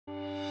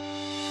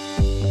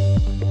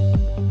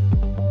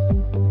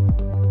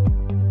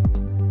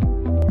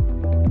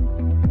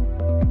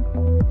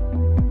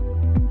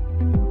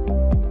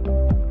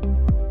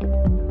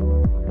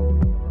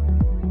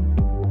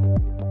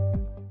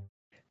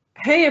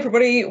Hey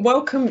everybody,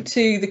 welcome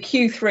to the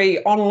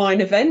Q3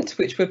 online event,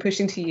 which we're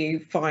pushing to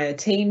you via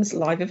Teams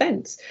live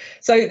events.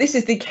 So this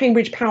is the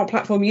Cambridge Power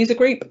Platform user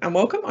group, and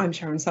welcome, I'm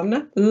Sharon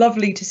Sumner.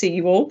 Lovely to see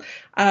you all.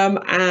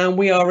 And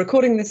we are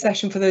recording this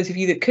session for those of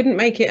you that couldn't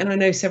make it, and I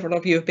know several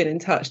of you have been in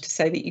touch to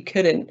say that you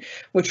couldn't.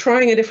 We're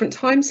trying a different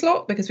time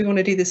slot because we want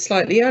to do this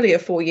slightly earlier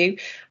for you,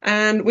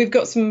 and we've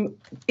got some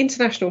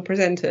international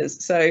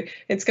presenters, so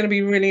it's going to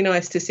be really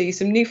nice to see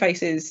some new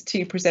faces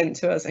to present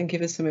to us and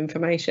give us some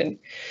information.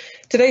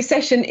 Today's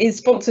session is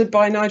sponsored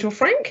by Nigel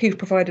Frank, who've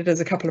provided us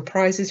a couple of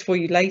prizes for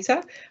you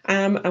later,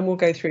 and we'll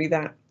go through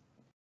that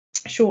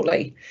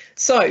shortly.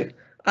 So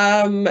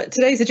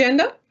today's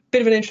agenda,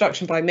 bit of an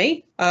introduction by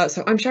me.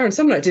 So I'm Sharon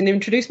Sumner. I didn't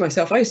introduce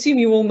myself. I assume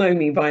you all know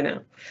me by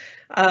now.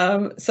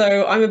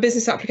 So I'm a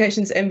business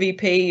applications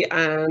MVP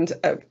and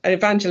an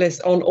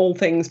evangelist on all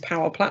things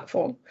Power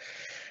Platform.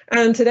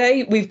 And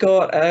today we've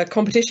got a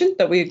competition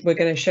that we're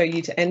going to show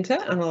you to enter,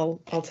 and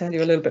I'll tell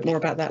you a little bit more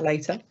about that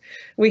later.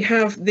 We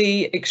have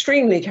the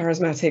extremely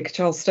charismatic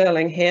Charles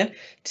Sterling here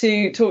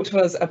to talk to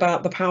us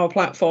about the Power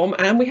Platform,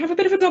 and we have a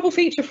bit of a double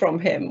feature from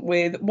him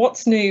with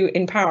what's new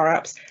in Power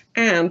Apps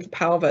and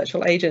Power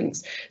Virtual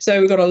Agents. So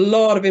we've got a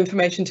lot of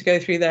information to go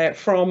through there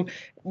from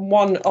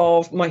one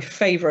of my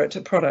favourite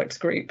products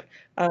group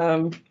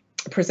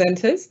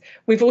presenters.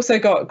 We've also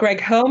got Greg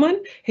Hurlman,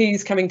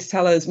 who's coming to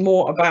tell us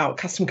more about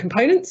custom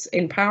components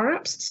in Power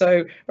Apps,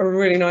 so a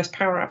really nice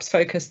Power Apps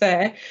focus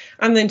there.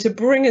 And then to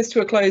bring us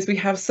to a close, we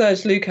have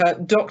Serge Luca,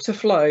 Dr.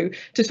 Flo,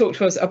 to talk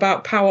to us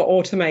about Power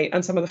Automate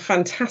and some of the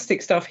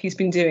fantastic stuff he's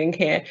been doing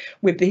here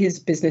with his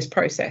business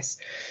process.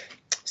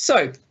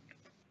 So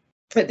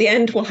at the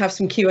end, we'll have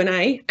some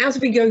Q&A. As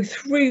we go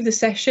through the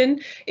session,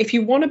 if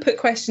you want to put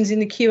questions in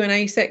the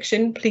Q&A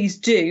section, please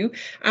do.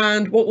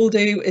 And what we'll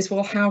do is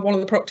we'll have one of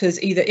the proctors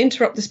either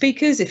interrupt the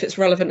speakers if it's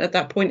relevant at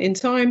that point in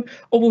time,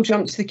 or we'll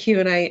jump to the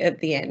Q&A at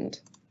the end.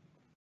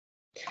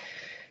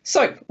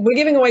 So we're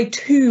giving away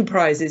 2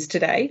 prizes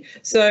today.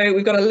 So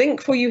we've got a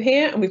link for you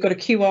here and we've got a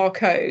QR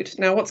code.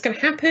 Now what's going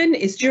to happen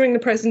is during the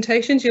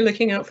presentations, you're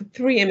looking out for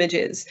 3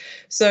 images.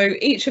 So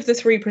each of the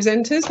 3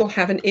 presenters will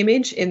have an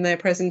image in their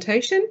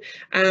presentation.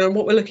 And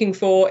what we're looking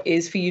for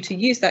is for you to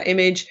use that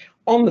image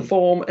on the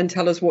form and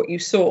tell us what you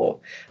saw.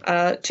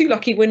 2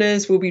 lucky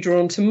winners will be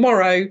drawn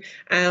tomorrow,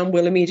 and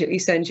we'll immediately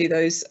send you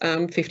those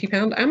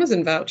 £50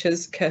 Amazon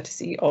vouchers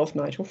courtesy of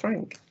Nigel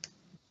Frank.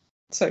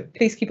 So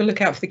please keep a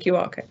lookout for the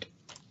QR code.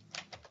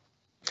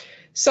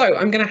 So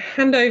I'm going to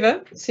hand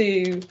over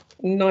to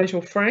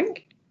Nigel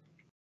Frank.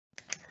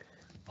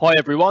 Hi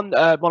everyone,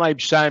 my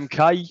name's Sam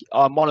Kay.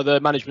 I'm one of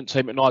the management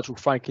team at Nigel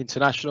Frank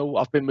International.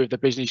 I've been with the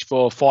business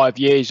for 5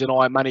 years and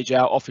I manage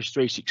our Office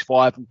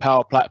 365 and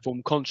Power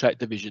Platform contract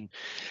division.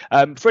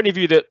 For any of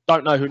you that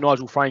don't know who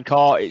Nigel Frank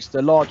are, it's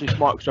the largest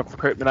Microsoft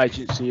recruitment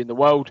agency in the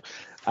world.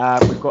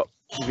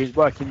 We've been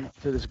working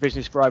for this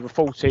business for over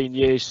 14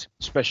 years,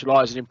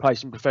 specialising in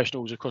placing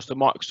professionals across the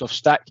Microsoft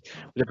stack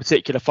with a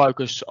particular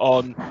focus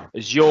on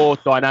Azure,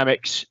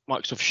 Dynamics,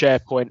 Microsoft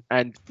SharePoint,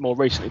 and more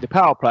recently the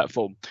Power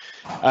Platform.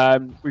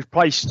 We've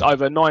placed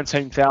over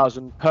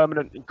 19,000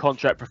 permanent and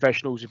contract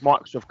professionals with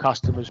Microsoft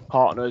customers,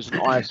 partners,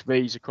 and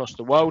ISVs across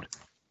the world.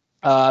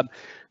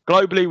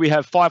 Globally, we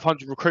have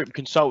 500 recruitment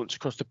consultants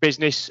across the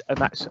business, and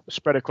that's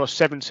spread across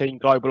 17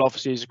 global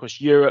offices across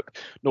Europe,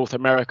 North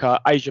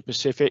America, Asia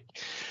Pacific.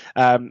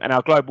 And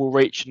our global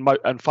reach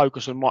and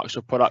focus on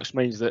Microsoft products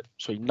means that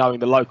knowing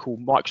the local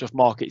Microsoft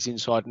markets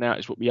inside and out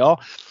is what we are.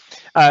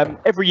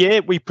 Every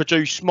year, we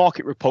produce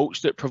market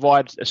reports that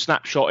provide a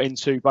snapshot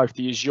into both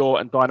the Azure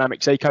and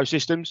Dynamics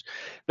ecosystems.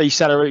 These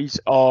salaries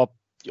are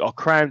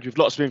crammed with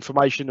lots of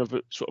information of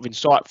sort of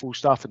insightful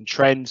stuff and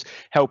trends,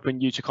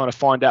 helping you to kind of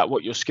find out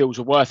what your skills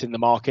are worth in the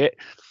market.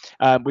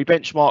 We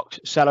benchmark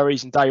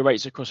salaries and day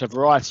rates across a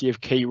variety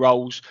of key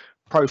roles,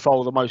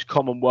 profile the most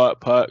common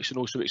work perks, and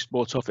also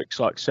explore topics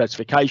like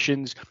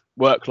certifications,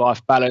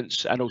 work-life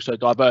balance, and also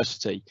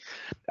diversity.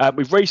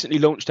 We've recently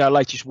launched our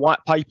latest white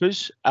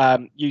papers,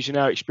 using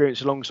our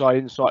experience alongside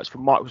insights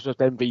from Microsoft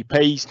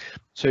MVPs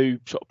to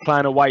sort of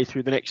plan a way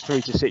through the next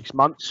 3 to 6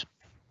 months.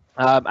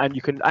 And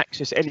you can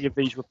access any of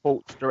these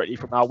reports directly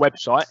from our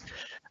website.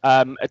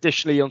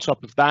 Additionally, on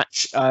top of that,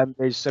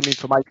 there's some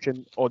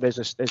information, or there's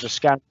a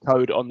scan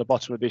code on the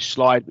bottom of this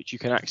slide, which you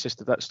can access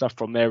to that stuff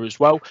from there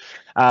as well.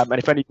 And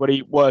if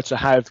anybody were to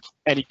have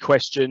any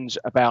questions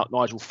about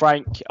Nigel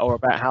Frank or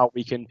about how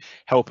we can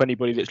help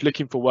anybody that's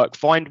looking for work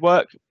find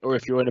work, or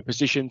if you're in a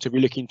position to be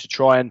looking to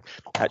try and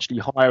actually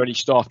hire any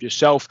staff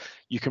yourself,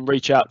 you can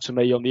reach out to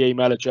me on the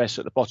email address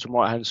at the bottom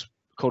right-hand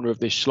corner of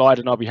this slide,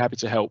 and I'll be happy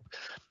to help.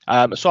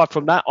 Aside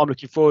from that, I'm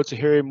looking forward to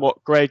hearing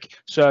what Greg,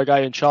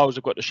 Sergey and Charles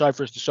have got to show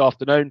for us this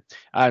afternoon.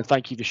 And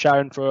thank you to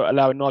Sharon for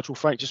allowing Nigel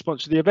Frank to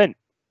sponsor the event.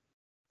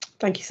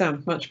 Thank you,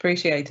 Sam. Much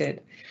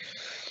appreciated.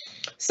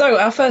 So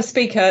our first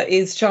speaker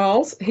is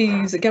Charles,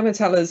 who's going to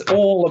tell us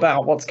all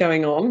about what's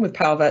going on with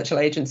Power Virtual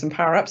Agents and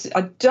Power Apps.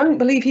 I don't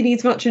believe he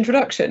needs much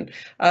introduction,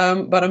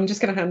 but I'm just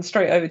going to hand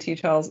straight over to you,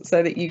 Charles,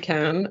 so that you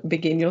can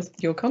begin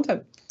your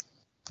content.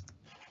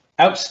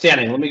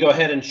 Outstanding. Let me go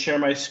ahead and share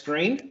my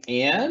screen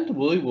and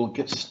we will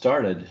get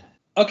started.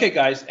 Okay,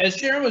 guys, as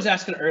Sharon was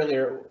asking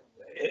earlier,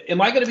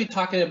 am I going to be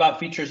talking about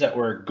features that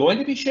we're going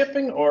to be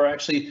shipping or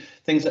actually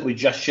things that we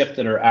just shipped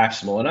that are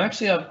actionable? And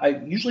actually,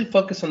 I usually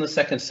focus on the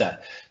second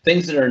set,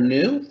 things that are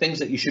new, things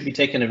that you should be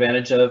taking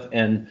advantage of,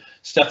 and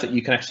stuff that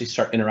you can actually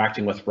start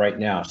interacting with right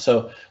now.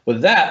 So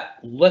with that,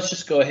 let's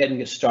just go ahead and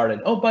get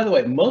started. Oh, by the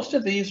way, most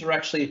of these are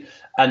actually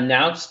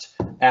announced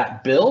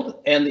at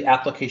Build and the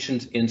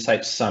Applications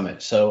Insights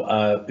Summit.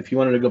 So if you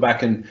wanted to go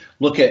back and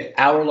look at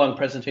hour-long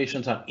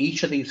presentations on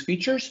each of these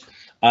features,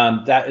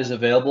 that is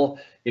available.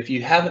 If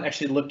you haven't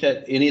actually looked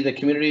at any of the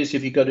communities,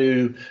 if you go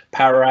to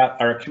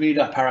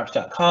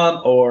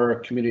community.powerapps.com or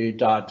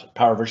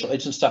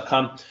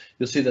community.powervirtualagents.com,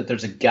 you'll see that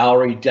there's a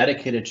gallery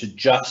dedicated to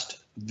just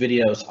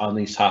videos on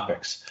these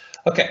topics.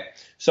 Okay,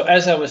 so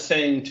as I was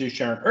saying to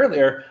Sharon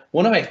earlier,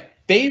 one of my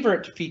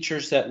favorite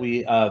features that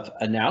we have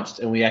announced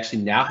and we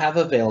actually now have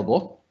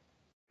available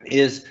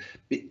is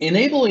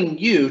enabling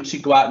you to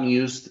go out and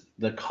use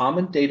the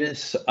common data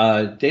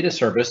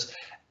service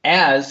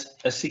as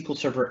a SQL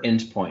Server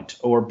endpoint,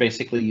 or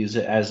basically use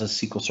it as a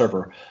SQL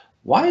Server.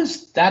 Why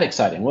is that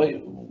exciting?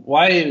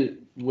 Why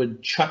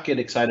would Chuck get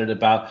excited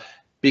about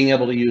being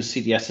able to use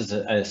CDS as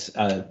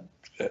a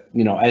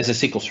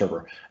SQL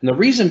Server? And the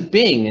reason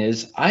being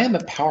is I am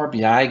a Power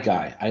BI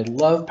guy. I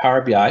love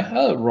Power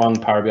BI. Wrong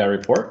Power BI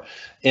report.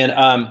 And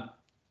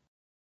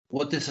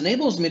what this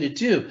enables me to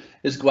do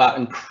is go out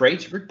and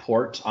create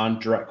reports on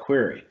direct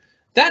query.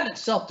 That in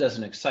itself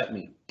doesn't excite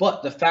me,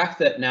 but the fact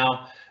that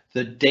now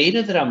the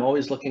data that I'm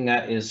always looking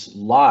at is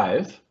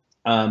live,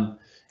 and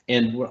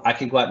I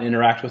can go out and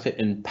interact with it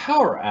in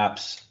Power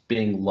Apps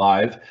being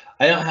live.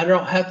 I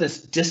don't have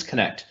this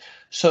disconnect.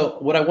 So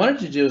what I wanted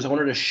to do is I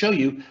wanted to show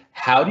you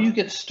how do you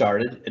get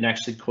started in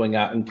actually going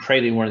out and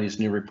creating one of these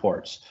new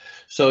reports.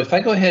 So if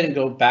I go ahead and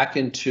go back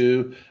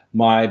into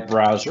my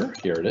browser,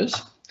 here it is,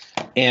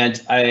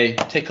 and I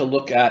take a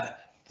look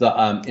at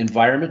the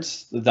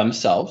environments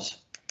themselves,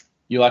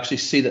 you'll actually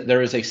see that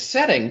there is a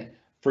setting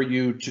for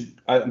you to,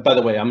 by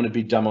the way, I'm going to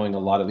be demoing a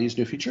lot of these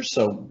new features,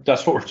 so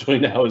that's what we're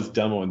doing now is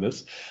demoing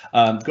this.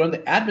 Go to the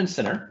Admin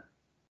Center,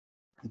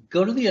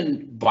 go to the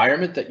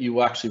environment that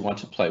you actually want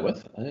to play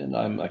with, and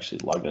I'm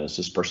actually logged in as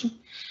this person.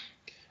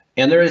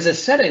 And there is a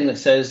setting that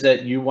says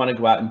that you want to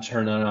go out and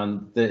turn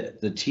on the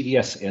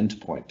TDS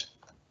endpoint.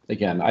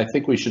 Again, I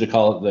think we should have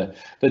called it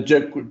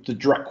the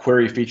direct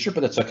query feature,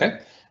 but that's okay.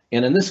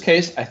 And in this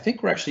case, I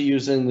think we're actually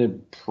using the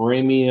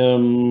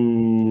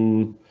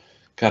premium.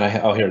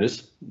 Oh, here it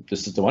is.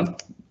 This is the one.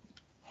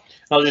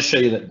 I'll just show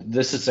you that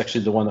this is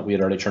actually the one that we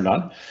had already turned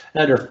on.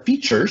 And under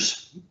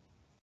features,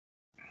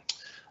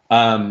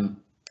 under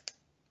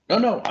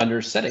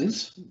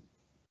settings,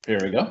 here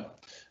we go.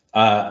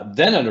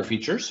 Then under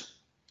features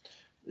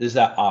is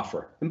that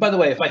offer. And by the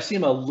way, if I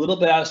seem a little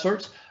bit out of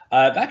sorts,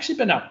 I've actually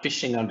been out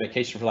fishing on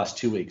vacation for the last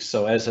 2 weeks.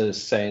 So as I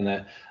was saying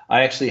that,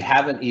 I actually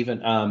haven't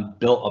even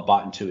built a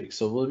bot in 2 weeks.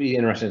 So it'll be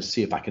interesting to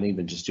see if I can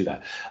even just do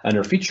that.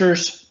 Under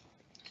features,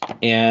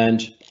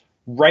 and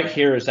right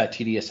here is that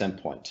TDS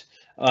endpoint.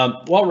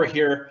 While we're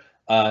here,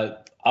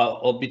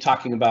 I'll be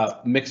talking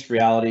about mixed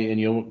reality, and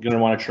you're going to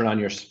want to turn on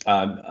your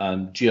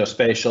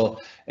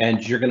geospatial,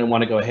 and you're going to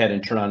want to go ahead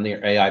and turn on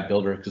the AI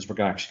builder because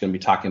we're actually going to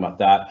be talking about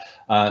that.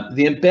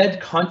 The embed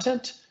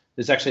content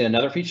is actually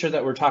another feature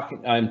that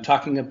I'm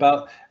talking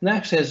about, and that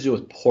actually has to do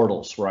with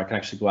portals, where I can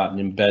actually go out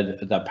and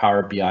embed the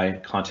Power BI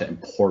content in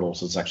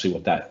portals. Is actually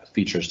what that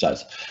features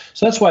does.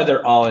 So that's why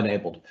they're all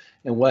enabled.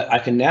 And what I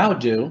can now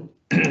do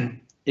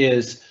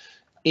is,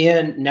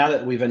 now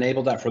that we've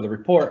enabled that for the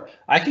report,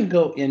 I can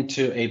go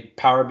into a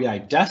Power BI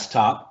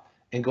desktop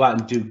and go out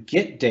and do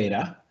get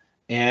data.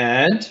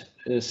 And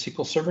is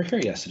SQL Server here?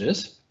 Yes, it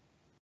is.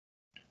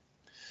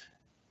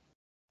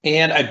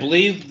 And I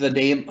believe the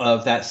name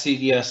of that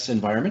CDS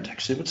environment,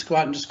 actually, let's go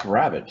out and just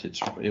grab it.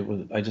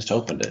 I just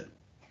opened it.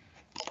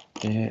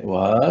 It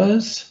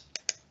was,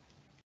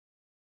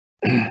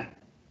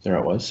 there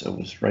it was. It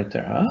was right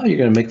there. Oh, you're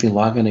going to make me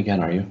log in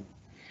again, are you?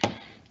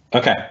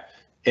 Okay.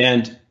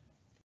 And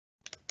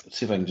let's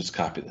see if I can just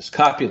copy this.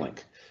 Copy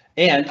link.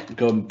 And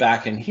go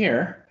back in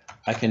here,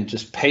 I can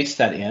just paste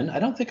that in. I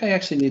don't think I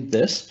actually need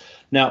this.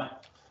 Now,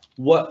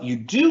 what you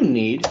do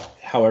need,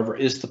 however,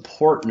 is the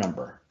port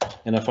number.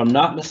 And if I'm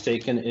not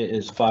mistaken, it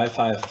is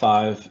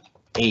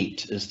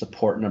 5558 is the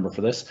port number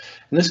for this.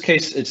 In this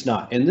case, it's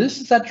not. And this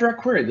is that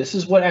direct query. This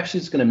is what actually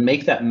is going to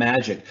make that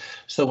magic.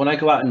 So when I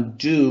go out and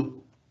do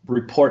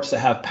reports that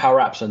have Power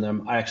Apps in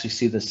them, I actually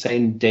see the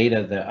same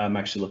data that I'm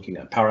actually looking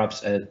at Power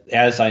Apps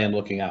as I am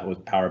looking at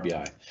with Power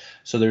BI.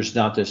 So there's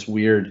not this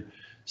weird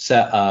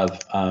set of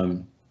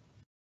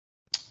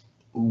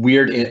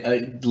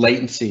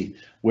latency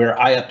where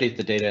I update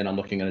the data and I'm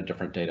looking at a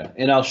different data.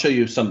 And I'll show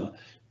you some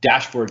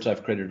dashboards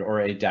I've created,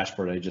 or a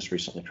dashboard I just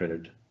recently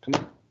created. Come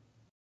on.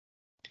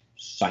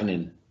 sign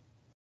in.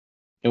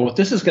 And what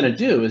this is going to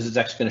do is it's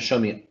actually going to show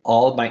me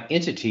all of my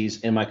entities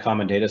in my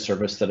common data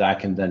service that I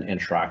can then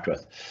interact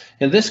with.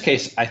 In this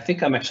case, I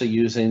think I'm actually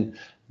using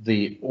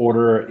the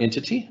order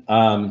entity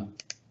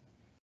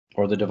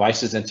or the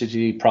devices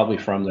entity, probably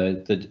from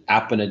the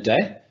app in a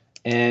day,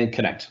 and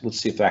connect. Let's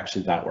see if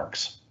actually that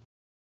works.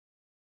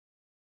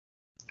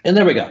 And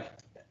there we go.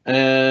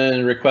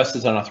 And request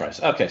is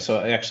unauthorized. Okay, so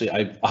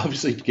I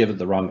obviously given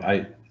the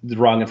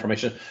wrong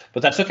information,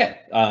 but that's okay.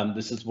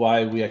 This is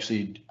why we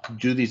actually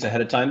do these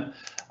ahead of time,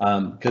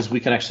 because we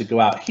can actually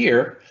go out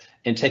here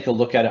and take a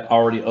look at it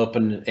already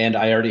open, and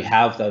I already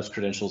have those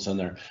credentials in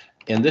there.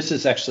 And this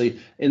is actually,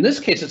 in this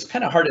case, it's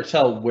kind of hard to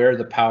tell where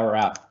the Power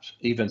App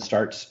even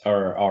starts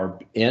or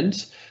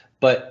ends,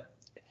 but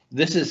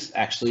this is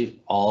actually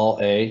all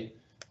a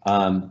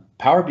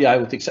Power BI,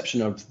 with the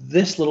exception of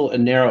this little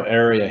narrow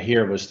area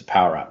here was the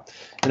Power App.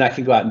 And I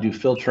can go out and do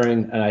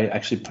filtering, and I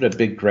actually put a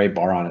big gray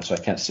bar on it so I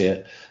can't see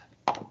it.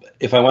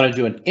 If I want to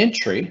do an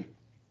entry,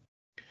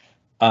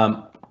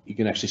 you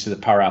can actually see the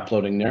Power App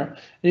loading there.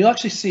 And you'll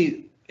actually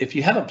see, if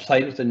you haven't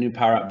played with the new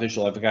Power App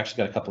visual, I've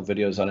actually got a couple of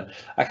videos on it.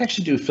 I can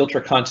actually do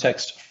filter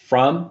context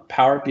from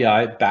Power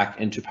BI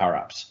back into Power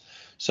Apps.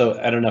 So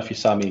I don't know if you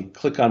saw me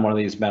click on one of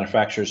these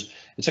manufacturers.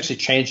 It's actually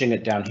changing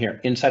it down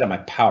here inside of my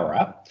Power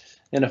App.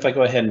 And if I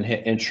go ahead and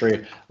hit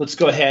entry, let's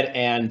go ahead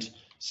and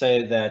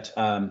say that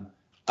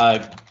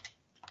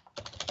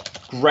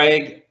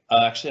Greg,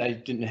 actually I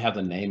didn't have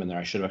the name in there.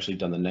 I should have actually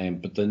done the name,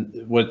 but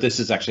then what this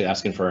is actually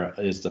asking for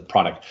is the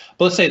product.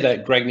 But let's say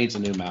that Greg needs a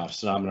new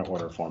mouse, and I'm going to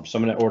order for him. So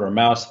I'm going to order a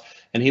mouse,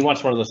 and he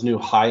wants one of those new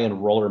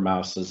high-end roller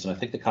mouses, and I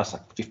think they cost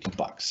like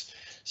 $50.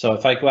 So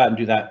if I go out and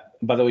do that,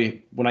 by the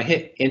way, when I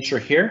hit enter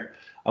here,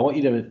 I want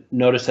you to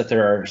notice that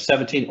there are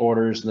 17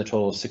 orders, and the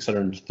total is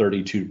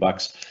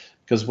 $632.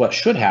 Because what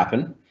should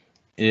happen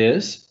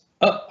is,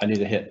 oh, I need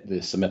to hit the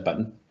submit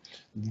button.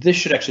 This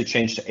should actually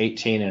change to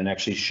 18, and it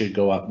actually should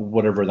go up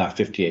whatever that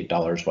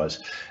 $58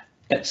 was.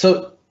 And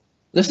so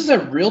this is a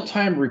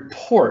real-time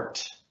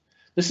report.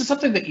 This is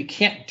something that you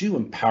can't do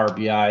in Power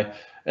BI,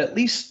 at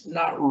least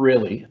not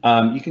really.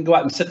 You can go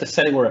out and set the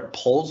setting where it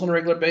pulls on a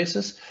regular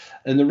basis.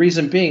 And the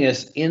reason being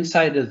is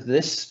inside of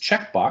this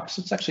checkbox,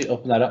 let's actually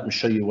open that up and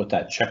show you what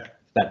that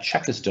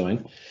check is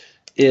doing,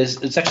 is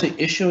it's actually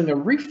issuing a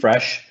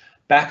refresh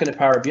back into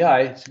Power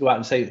BI to go out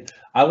and say,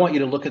 I want you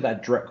to look at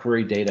that direct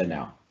query data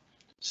now.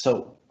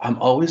 So I'm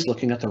always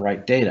looking at the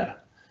right data.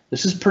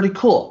 This is pretty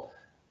cool.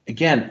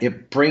 Again,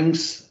 it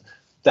brings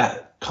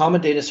that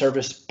common data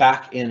service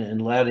back in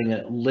and letting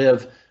it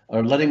live,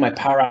 or letting my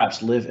Power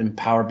Apps live in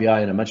Power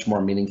BI in a much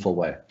more meaningful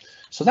way.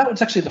 So that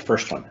was actually the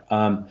first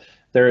one.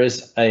 There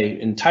is an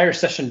entire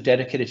session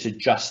dedicated to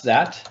just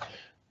that,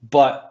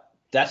 but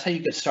that's how you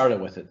get started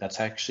with it.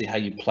 That's actually how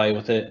you play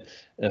with it.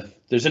 If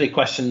there's any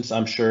questions,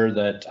 I'm sure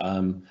that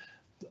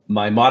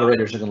my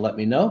moderators are going to let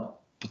me know,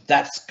 but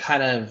that's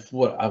kind of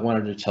what I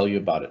wanted to tell you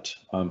about it.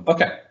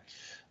 Okay,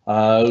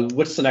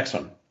 what's the next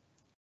one?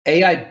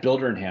 AI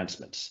Builder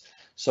enhancements.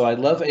 So I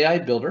love AI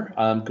Builder,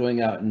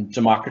 going out and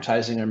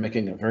democratizing and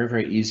making it very,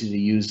 very easy to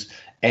use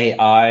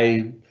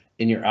AI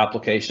in your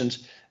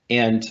applications.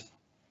 And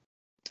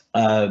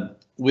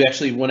we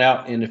actually went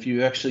out, and if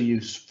you actually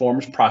use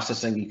forms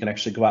processing, you can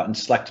actually go out and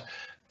select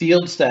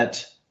fields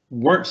that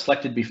weren't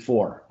selected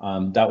before.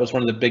 That was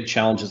one of the big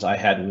challenges I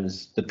had,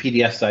 was the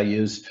PDFs I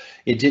used,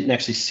 it didn't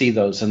actually see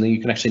those, and then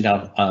you can actually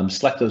now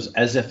select those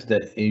as if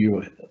that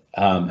you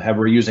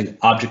were using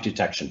object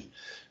detection.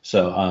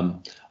 So I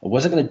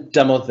wasn't going to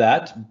demo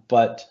that,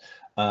 but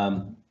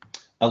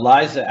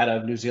Eliza out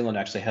of New Zealand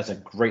actually has a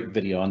great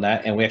video on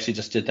that, and we actually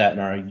just did that in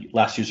our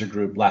last user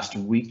group last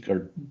week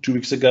or 2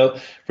 weeks ago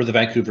for the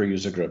Vancouver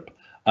user group.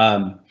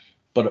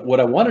 But what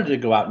I wanted to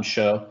go out and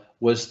show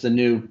was the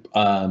new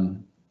all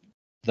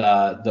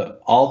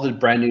the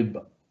brand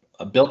new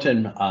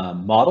built-in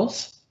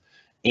models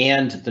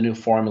and the new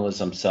formulas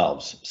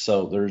themselves.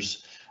 So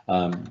there's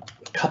a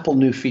couple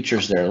new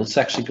features there. Let's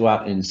actually go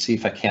out and see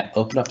if I can't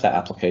open up that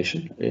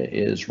application. It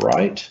is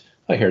right.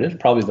 Oh, here it is,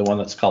 probably the one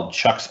that's called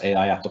Chuck's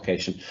AI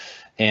application,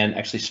 and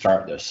actually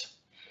start this.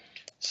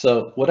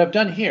 So what I've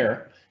done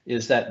here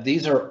is that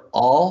these are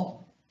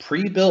all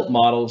pre-built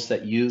models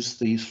that use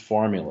these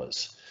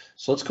formulas.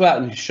 So let's go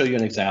out and show you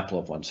an example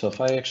of one. So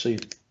if I actually,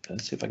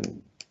 let's see if I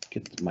can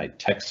get my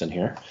text in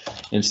here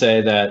and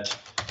say that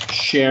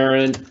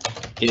Sharon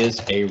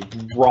is a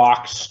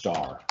rock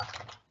star.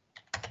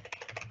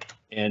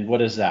 And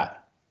what is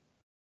that?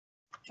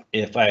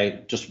 If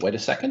I just wait a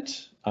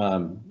second,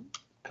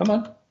 come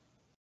on.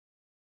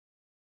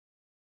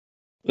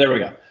 There we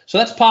go. So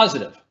that's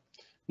positive.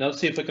 Now let's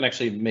see if we can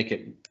actually make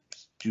it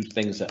do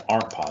things that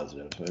aren't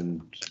positive and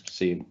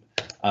see.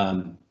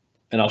 And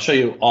I'll show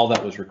you all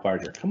that was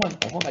required here. Come on,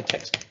 I want my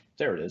text.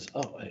 There it is.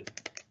 Oh,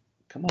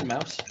 come on,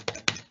 mouse.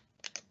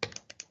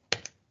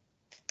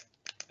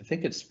 I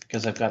think it's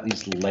because I've got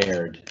these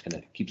layered and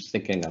it keeps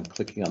thinking I'm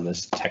clicking on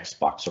this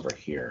text box over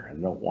here and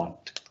I don't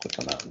want to click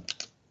on that one.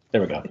 There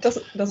we go. It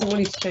doesn't want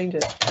you to change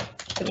it.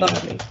 It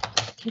loves me.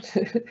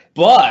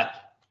 But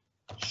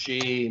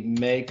She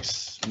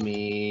makes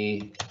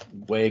me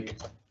wake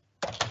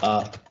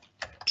up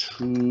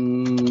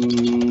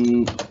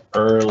too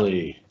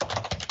early.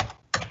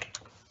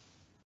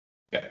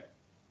 Okay.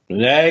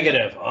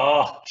 Negative.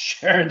 Oh,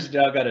 Sharon's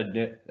now got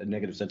a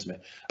negative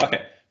sentiment.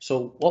 Okay.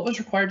 So what was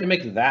required to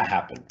make that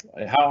happen?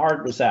 How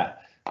hard was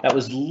that? That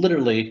was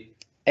literally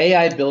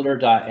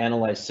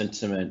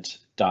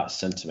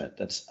AI-builder.analyze-sentiment.sentiment.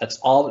 That's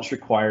all that's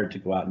required to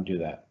go out and do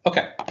that.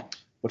 Okay.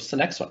 What's the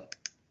next one?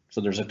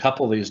 So there's a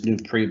couple of these new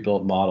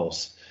pre-built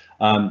models.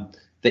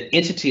 The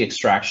entity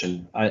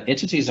extraction.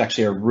 Entities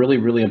actually are really,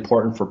 really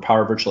important for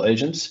Power Virtual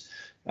Agents.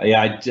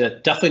 Yeah, I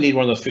definitely need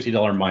one of those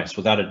 $50 mice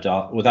without a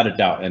doubt.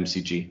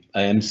 MCJ,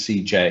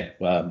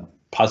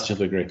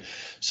 positively agree.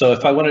 So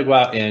if I want to go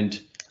out and,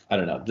 I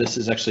don't know, this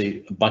is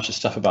actually a bunch of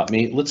stuff about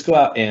me. Let's go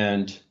out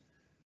and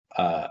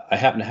I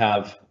happen to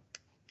have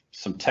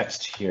some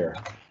text here,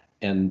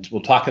 and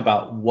we'll talk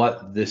about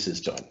what this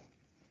is doing.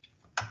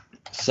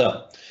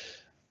 So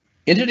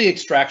entity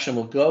extraction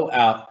will go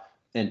out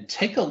and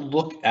take a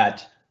look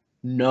at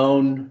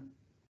known,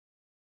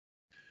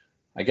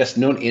 I guess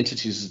known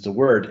entities is the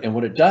word, and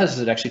what it does is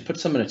it actually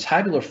puts them in a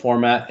tabular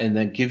format and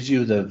then gives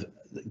you the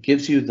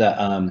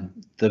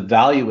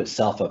value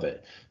itself of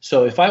it.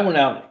 So if I went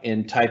out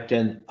and typed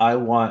in, I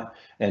want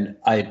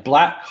a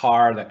black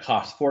car that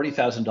cost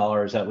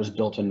 $40,000 that was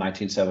built in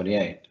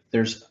 1978.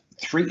 There's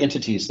 3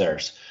 entities there.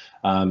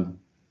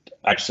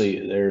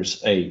 Actually,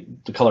 there's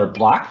the color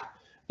black,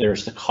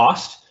 there's the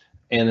cost,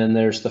 and then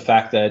there's the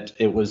fact that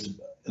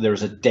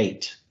there's a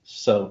date.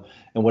 So,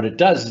 and what it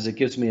does is it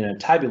gives me in a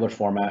tabular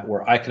format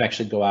where I can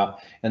actually go out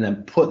and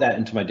then put that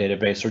into my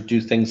database or do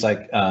things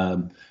like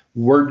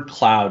word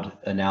cloud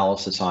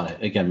analysis on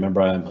it. Again, remember,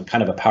 I'm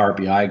kind of a Power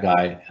BI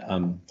guy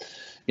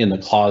in the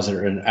closet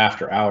or in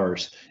after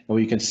hours. And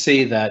we can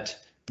see that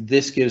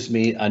this gives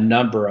me a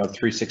number of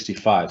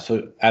 365.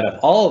 So out of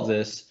all of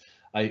this,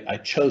 I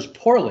chose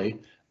poorly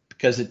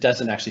because it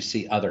doesn't actually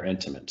see other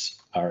entities.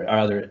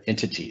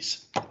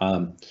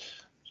 But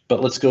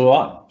let's go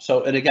on.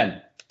 So, and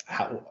again,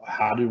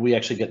 how did we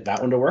actually get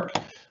that one to work?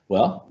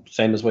 Well,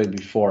 same as way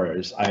before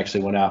is I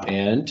actually went out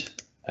and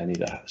I need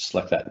to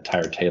select that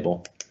entire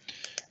table.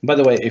 And by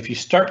the way, if you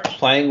start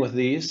playing with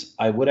these,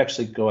 I would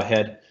actually go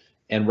ahead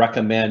and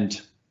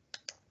recommend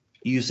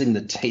using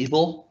the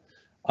table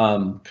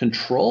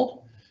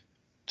control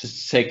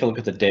to take a look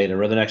at the data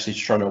rather than actually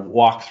trying to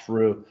walk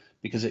through,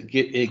 because it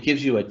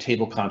gives you a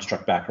table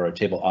construct back or a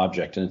table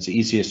object, and it's the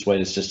easiest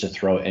way is just to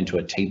throw it into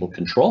a table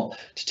control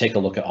to take a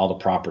look at all the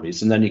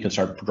properties, and then you can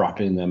start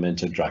dropping them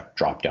into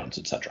drop downs,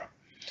 etc.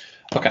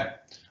 Okay,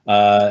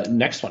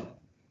 next one.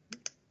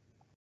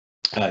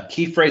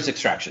 Key phrase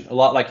extraction. A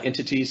lot like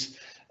entities,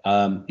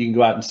 you can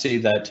go out and see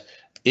that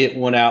it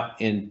went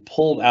out and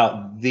pulled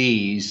out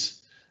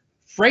these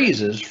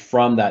phrases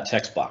from that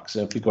text box.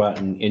 So if we go out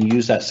and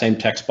use that same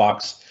text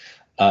box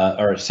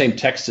or same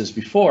text as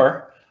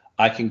before,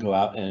 I can go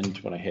out and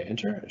when I hit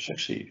enter, it's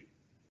actually,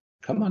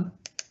 come on.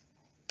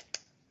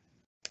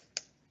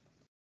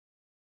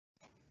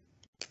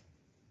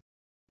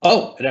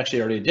 Oh, it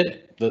actually already did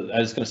it. I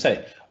was going to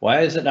say,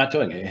 why is it not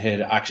doing it? It had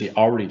actually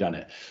already done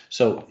it.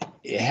 So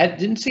it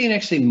didn't see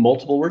actually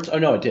multiple words. Oh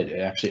no, it did. It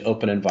actually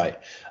open invite.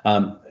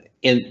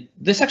 And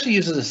this actually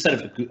uses a set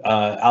of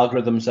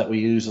algorithms that we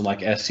use in like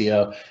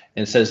SEO,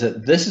 and says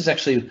that this is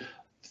actually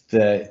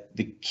the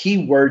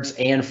keywords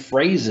and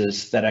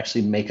phrases that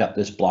actually make up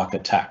this block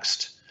of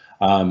text.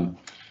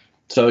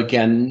 So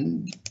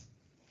again,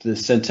 the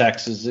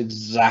syntax is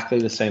exactly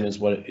the same as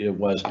what it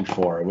was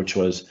before, which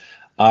was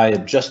I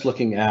am just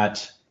looking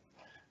at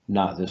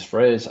not this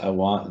phrase. I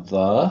want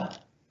the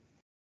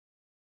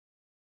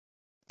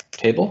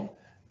table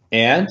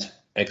and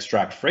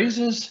extract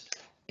phrases,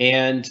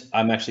 and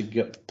I'm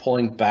actually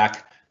pulling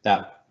back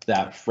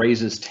that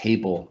phrases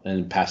table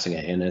and passing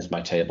it in as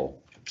my table.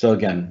 So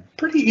again,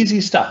 pretty easy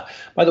stuff.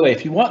 By the way,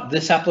 if you want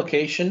this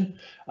application,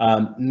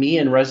 me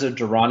and Reza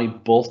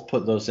Durrani both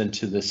put those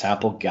into the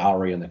sample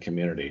gallery in the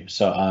community.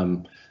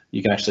 So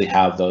you can actually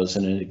have those.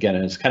 And again,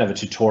 it's kind of a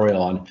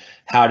tutorial on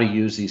how to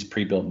use these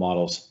pre-built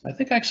models. I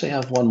think I actually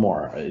have one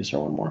more. Is there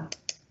one more?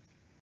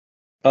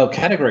 Oh,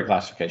 category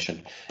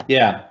classification.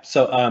 Yeah,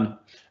 so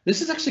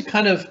this is actually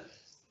kind of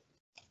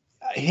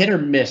hit or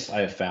miss,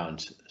 I have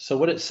found. So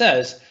what it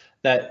says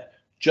that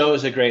Joe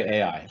is a great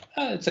AI.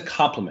 It's a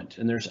compliment,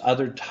 and there's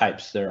other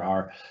types. There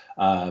are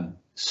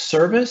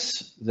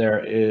service.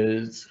 There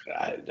is,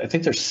 I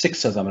think there's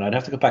 6 of them, and I'd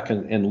have to go back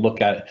and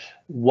look at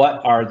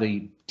what are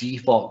the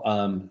default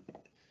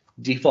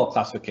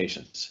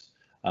classifications.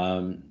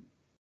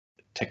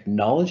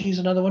 Technology is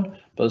another one,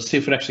 but let's see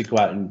if we can actually go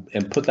out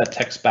and put that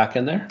text back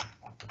in there.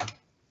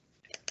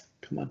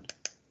 Come on.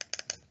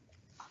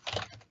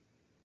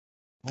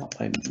 I want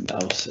my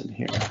mouse in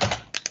here.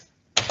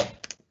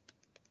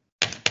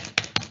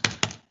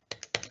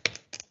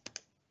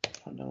 I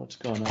don't know what's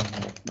going on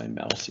with my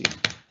mousey.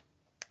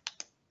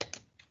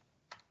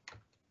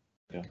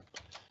 Yeah.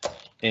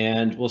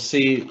 And we'll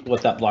see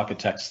what that block of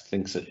text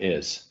thinks it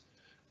is.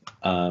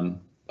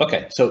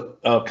 Okay, so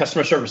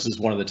customer service is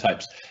one of the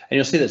types, and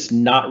you'll see that's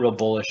not real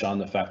bullish on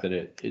the fact that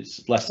it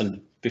is less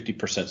than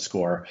 50%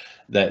 score,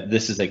 that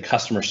this is a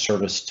customer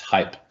service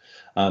type.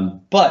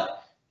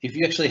 But if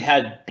you actually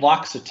had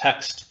blocks of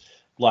text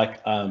like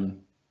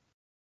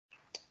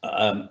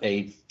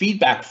a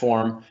feedback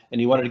form and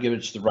you wanted to give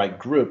it to the right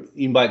group,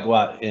 you might go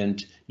out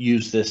and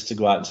use this to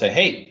go out and say,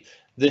 hey,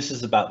 this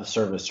is about the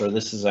service, or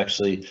this is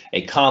actually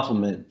a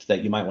compliment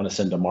that you might want to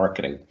send to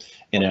marketing,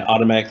 and it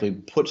automatically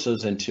puts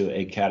those into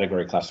a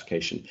category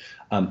classification.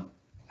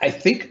 I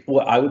think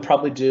what I would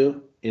probably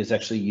do is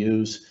actually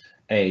use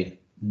a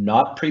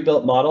not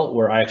pre-built model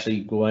where I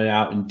actually went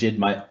out and did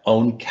my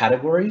own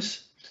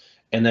categories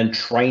and then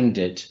trained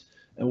it.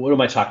 And what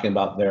am I talking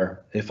about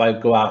there? If I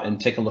go out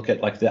and take a look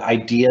at like the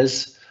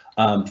ideas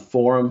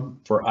forum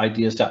for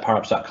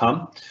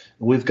ideas.powerups.com,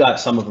 we've got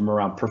some of them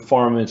around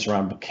performance,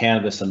 around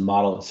canvas and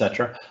model,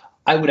 etc.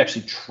 I would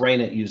actually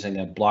train it using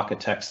a block of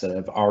text that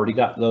I've already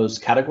got those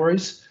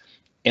categories,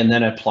 and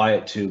then apply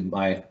it to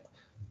my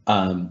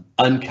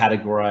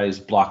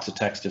uncategorized blocks of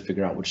text to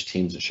figure out which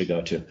teams it should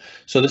go to.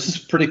 So this is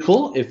pretty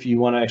cool if you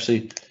want to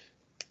actually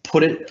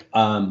put it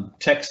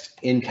text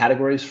in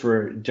categories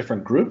for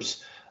different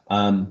groups.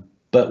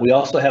 But we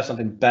also have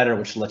something better,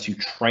 which lets you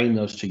train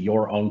those to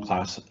your own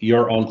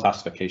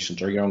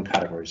classifications, or your own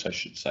categories, I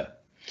should say.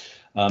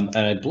 And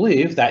I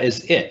believe that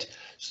is it.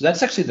 So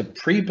that's actually the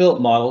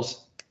pre-built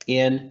models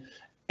in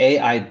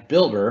AI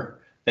Builder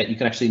that you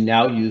can actually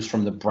now use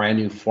from the brand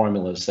new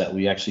formulas that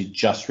we actually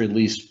just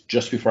released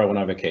just before I went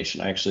on vacation.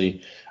 I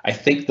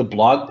think the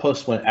blog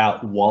post went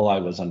out while I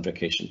was on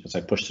vacation, because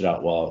I pushed it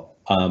out while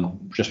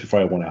just before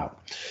I went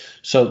out.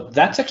 So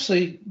that's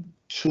actually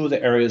two of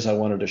the areas I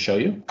wanted to show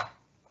you.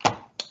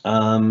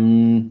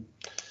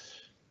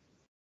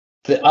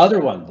 The other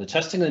one, the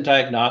testing and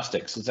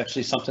diagnostics, is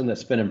actually something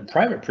that's been in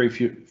private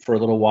preview for a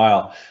little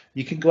while.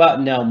 You can go out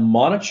and now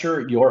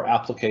monitor your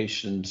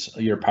applications,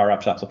 your Power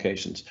Apps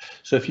applications.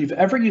 So if you've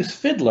ever used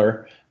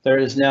Fiddler, there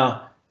is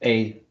now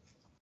a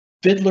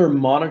Fiddler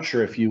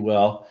monitor, if you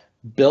will,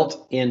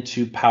 built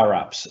into Power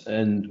Apps.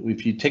 And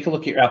if you take a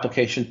look at your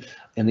application,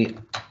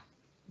 and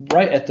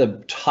right at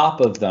the top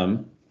of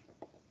them,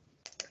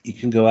 you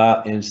can go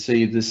out and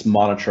see this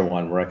monitor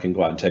one where I can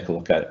go out and take a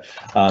look at it.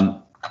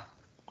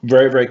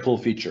 Very, very cool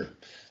feature.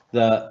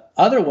 The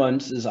other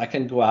ones is I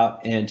can go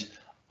out and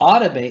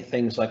automate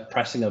things like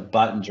pressing of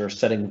buttons or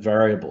setting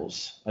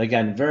variables.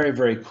 Again, very,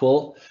 very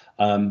cool.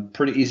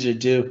 Pretty easy to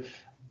do.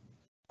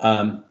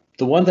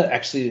 The one that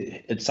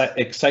actually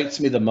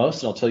excites me the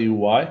most, and I'll tell you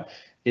why,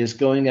 is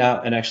going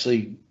out and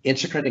actually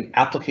integrating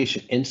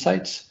application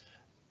insights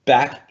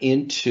back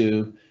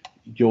into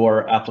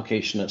your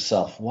application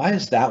itself. Why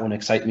does that one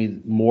excite me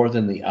more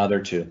than the other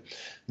two?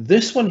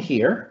 This one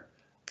here,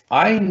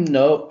 I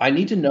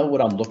need to know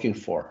what I'm looking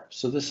for.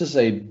 So this is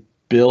a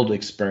build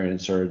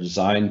experience or a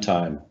design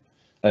time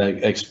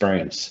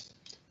experience.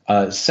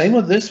 Same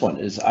with this one,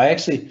 is I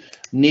actually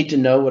need to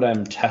know what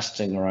I'm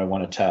testing or I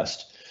want to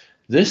test.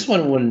 This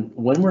one,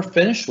 when we're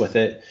finished with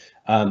it,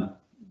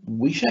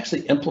 we should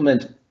actually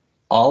implement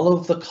all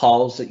of the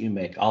calls that you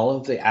make, all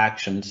of the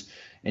actions,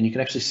 and you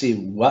can actually see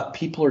what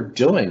people are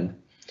doing.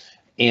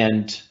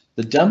 And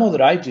the demo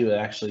that I do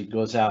actually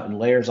goes out and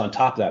layers on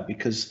top of that,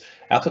 because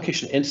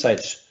application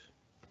insights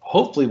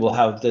hopefully will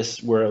have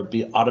this where it'll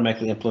be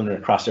automatically implemented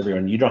across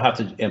everyone. You don't have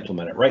to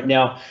implement it. Right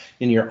now,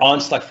 in your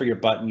on select for your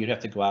button, you'd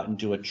have to go out and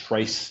do a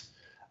trace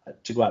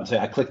to go out and say,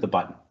 I click the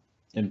button,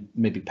 and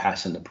maybe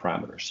pass in the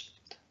parameters.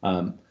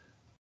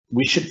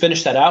 We should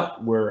finish that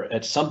out. We're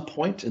at some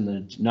point in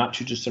the not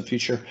too distant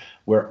future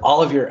where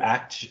all of your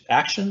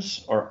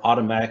actions are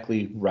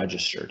automatically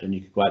registered, and you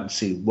can go out and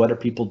see what are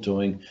people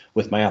doing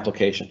with my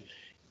application.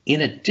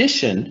 In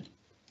addition,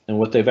 and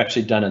what they've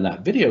actually done in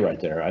that video right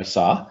there I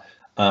saw,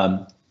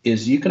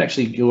 is you can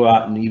actually go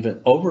out and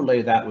even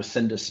overlay that with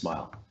Send a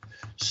Smile.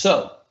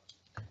 So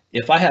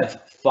if I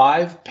have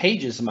 5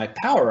 pages in my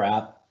Power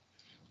App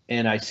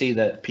and I see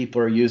that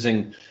people are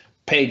using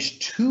page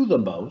 2 the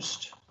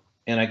most,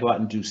 and I go out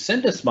and do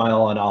Send a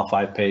Smile on all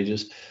 5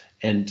 pages,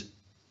 and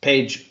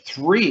page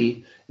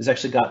 3 has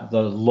actually got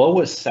the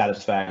lowest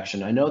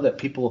satisfaction, I know that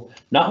people,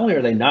 not only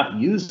are they not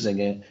using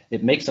it,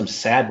 it makes them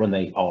sad when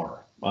they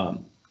are.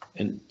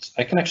 And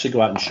I can actually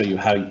go out and show you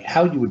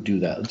how you would do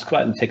that. Let's go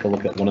out and take a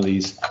look at one of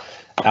these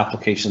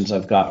applications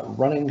I've got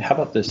running. How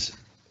about this?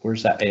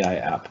 Where's that AI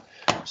app?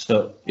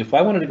 So if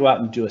I wanted to go out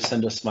and do a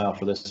Send a Smile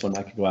for this one,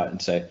 I could go out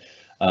and say,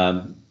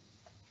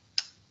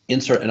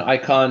 insert an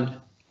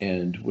icon,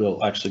 and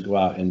we'll actually go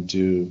out and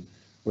do,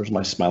 where's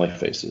my smiley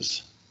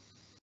faces?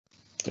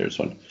 There's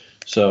one.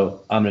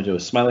 So I'm going to do a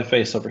smiley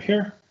face over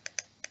here.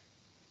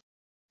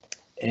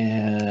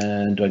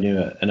 And do I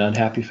do an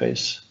unhappy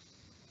face?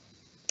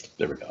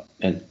 There we go,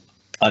 an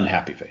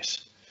unhappy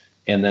face.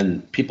 And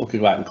then people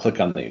could go out and click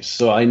on these.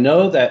 So I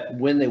know that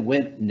when they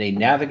went and they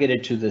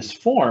navigated to this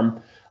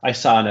form, I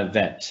saw an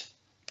event.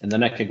 And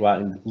then I could go out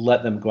and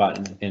let them go out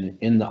and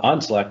in the on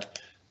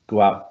select,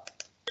 go out.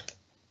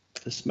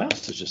 This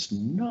mouse is just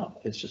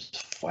it's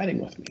just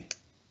fighting with me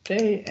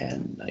day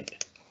and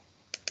night.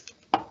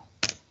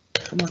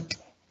 come on.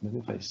 Maybe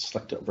if I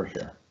select it over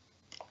here.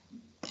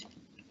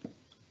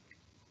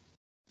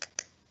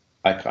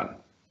 Icon.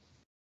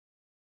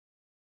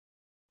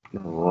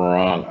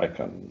 Wrong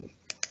icon.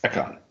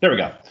 Icon. There we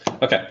go.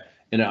 Okay.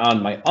 And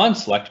on my on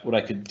select, what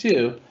I could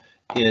do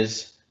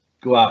is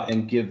go out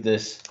and give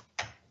this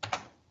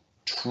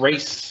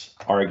trace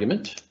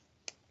argument.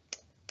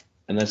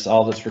 And that's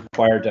all that's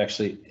required to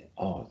actually,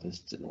 oh, this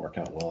didn't work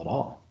out well at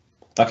all.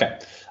 Okay.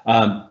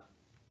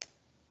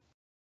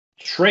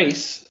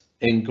 Trace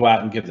and go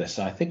out and give this.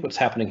 And I think what's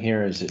happening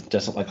here is it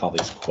doesn't like all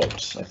these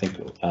quotes. I think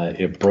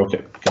it broke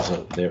it because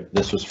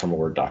this was from a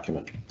Word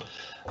document.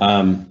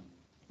 I'm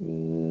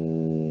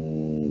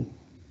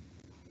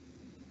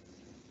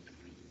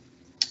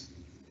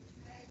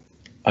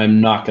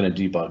not going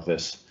to debug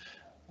this.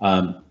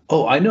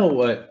 Oh, I know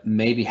what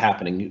may be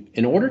happening.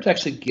 In order to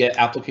actually get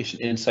application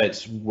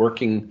insights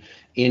working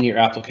in your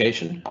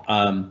application,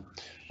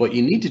 what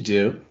you need to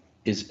do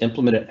is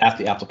implement it at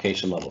the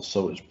application level.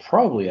 So it's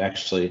probably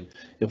actually,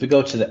 if we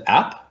go to the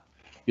app,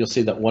 you'll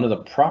see that one of the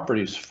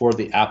properties for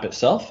the app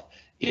itself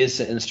is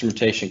the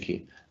instrumentation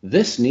key.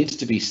 This needs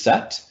to be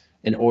set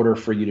in order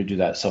for you to do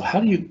that. So how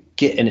do you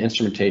get an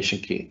instrumentation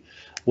key?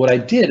 What I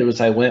did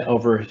was I went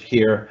over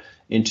here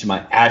into my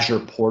Azure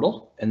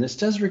portal, and this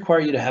does require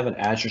you to have an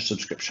Azure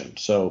subscription.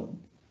 So,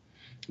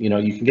 you know,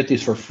 you can get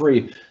these for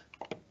free.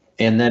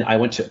 And then I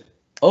went to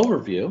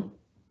Overview,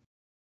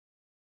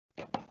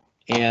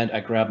 and I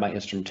grabbed my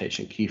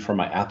instrumentation key for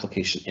my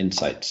application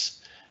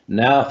insights.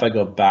 Now, if I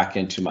go back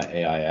into my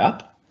AI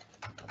app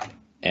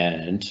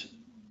and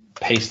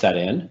paste that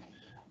in,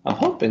 I'm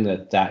hoping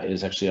that that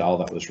is actually all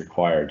that was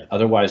required.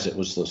 Otherwise, it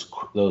was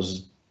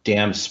those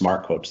damn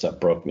smart quotes that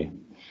broke me.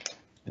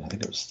 And I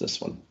think it was this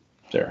one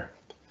there.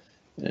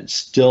 And it's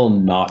still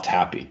not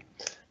happy.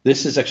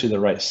 This is actually the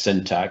right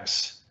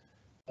syntax.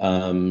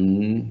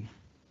 I'm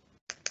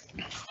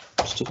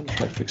still gonna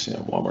try fixing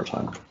it one more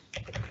time.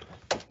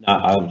 Now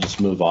I'll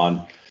just move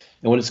on.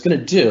 And what it's gonna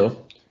do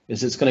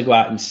is it's gonna go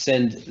out and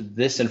send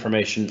this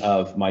information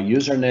of my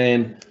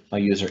username, my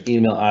user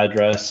email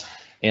address,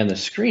 and the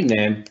screen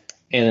name.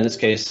 And in this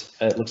case,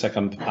 it looks like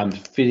I'm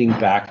feeding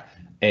back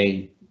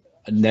a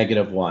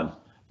 -1.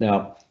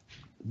 Now,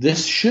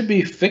 this should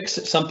be fixed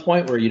at some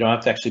point where you don't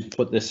have to actually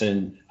put this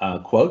in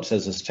quotes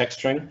as this text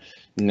string.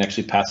 You can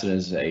actually pass it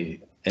as an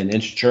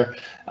integer.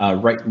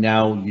 Right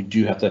now, you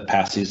do have to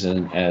pass these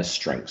in as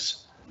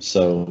strings.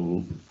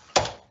 So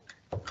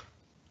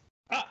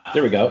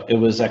there we go. It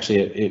was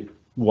actually, it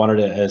wanted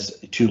it as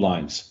 2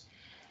 lines.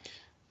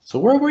 So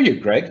where were you,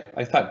 Greg?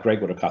 I thought Greg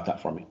would have caught that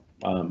for me.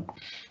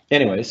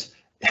 Anyways,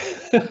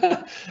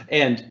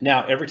 and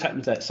now every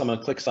time that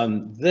someone clicks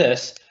on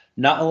this,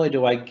 not only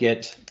do I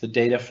get the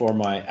data for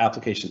my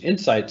application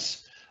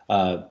insights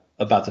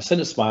about the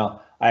send a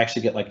smile, I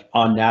actually get like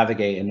on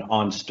navigate and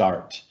on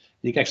start.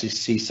 You can actually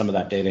see some of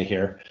that data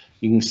here.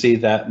 You can see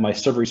that my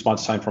server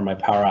response time for my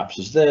Power Apps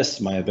is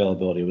this, my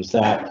availability was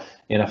that.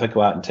 And if I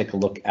go out and take a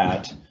look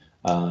at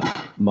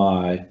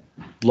my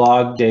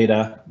log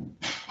data,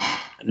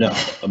 no,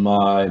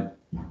 my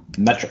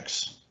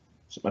metrics.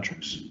 Is it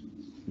metrics?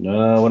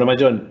 No, what am I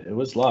doing? It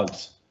was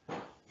logs.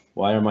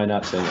 Why am I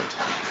not saying it?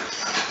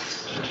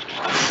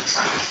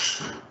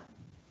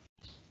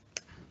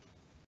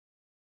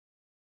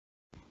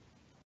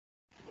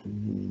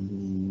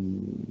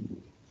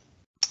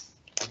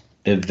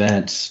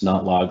 Events,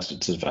 not logs,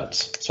 it's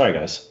events. Sorry,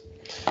 guys.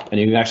 And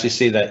you can actually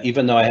see that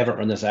even though I haven't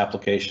run this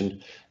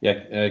application,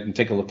 yeah, I can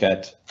take a look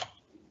at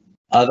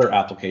other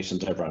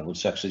applications I've run.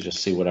 Let's actually just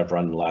see what I've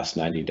run in the last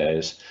 90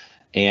 days.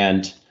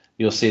 And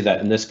you'll see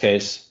that in this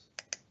case,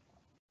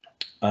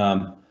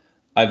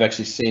 I've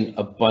actually seen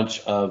a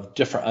bunch of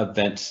different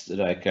events that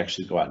I can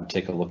actually go out and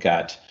take a look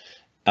at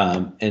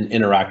and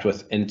interact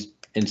with and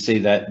see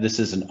that this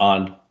is an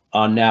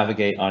on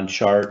navigate, on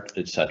chart,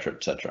 et cetera,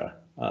 et cetera.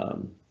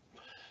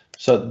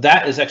 So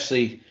that is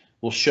actually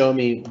will show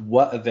me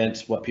what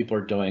events, what people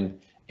are doing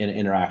in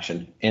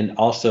interaction. And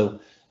also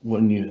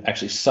when you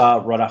actually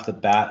saw right off the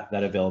bat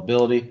that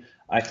availability,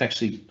 I can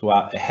actually go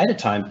out ahead of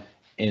time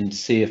and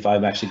see if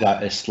I've actually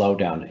got a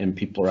slowdown and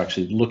people are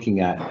actually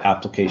looking at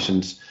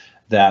applications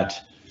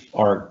that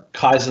are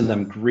causing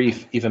them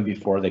grief even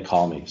before they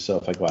call me. So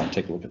if I go out and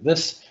take a look at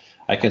this,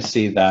 I can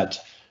see that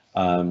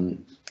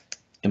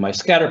in my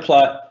scatter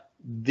plot,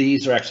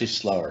 these are actually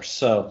slower.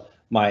 So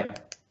my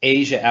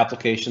Asia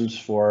applications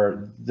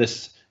for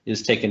this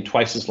is taking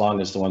twice as long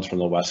as the ones from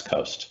the West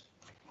Coast.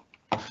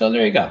 So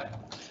there you go.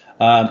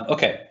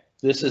 Okay,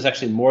 this is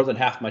actually more than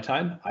half my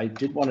time. I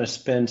did want to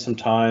spend some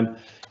time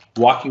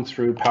walking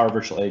through Power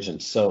Virtual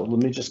Agents. So let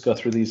me just go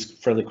through these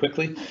fairly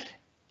quickly.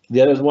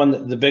 The other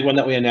one, the big one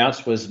that we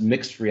announced was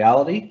mixed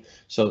reality.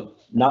 So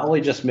not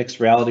only just mixed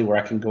reality where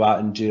I can go out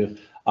and do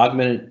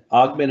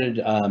augmented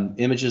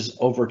images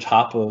over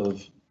top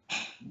of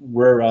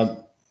where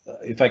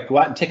if I go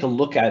out and take a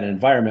look at an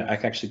environment, I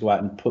can actually go out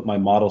and put my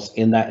models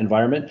in that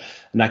environment,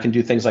 and I can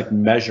do things like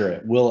measure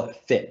it. Will it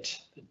fit?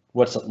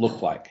 What's it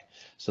look like?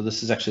 So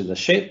this is actually the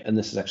shape, and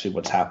this is actually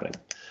what's happening.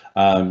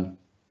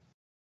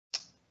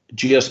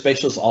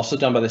 Geospatial is also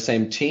done by the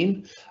same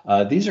team.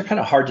 These are kind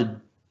of hard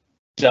to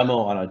demo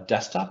on a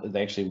desktop.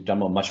 They actually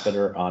demo much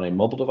better on a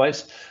mobile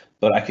device,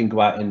 but I can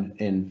go out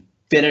and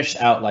finish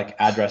out like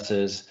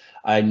addresses.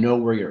 I know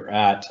where you're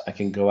at. I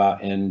can go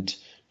out and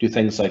do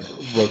things like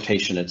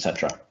rotation,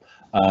 etc.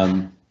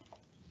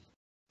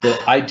 The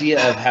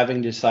idea of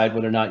having to decide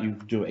whether or not you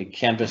do a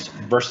canvas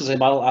versus a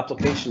model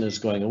application is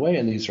going away,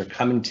 and these are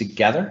coming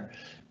together,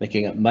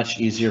 making it much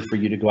easier for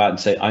you to go out and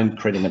say, I'm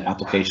creating an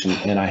application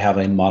and I have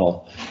a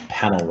model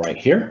panel right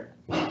here.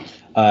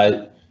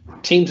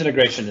 Teams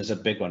integration is a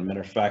big one. Matter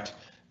of fact,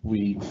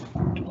 we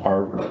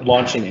are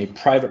launching a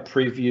private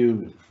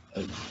preview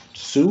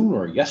soon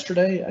or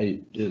yesterday.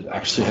 I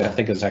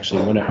think it's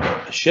actually when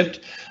it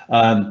shipped.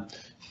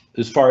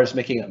 As far as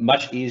making it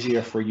much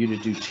easier for you to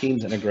do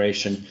Teams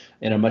integration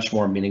in a much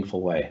more meaningful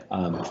way,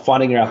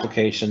 finding your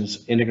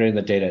applications, integrating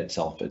the data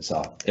itself,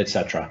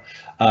 etc.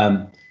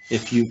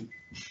 If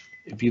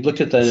you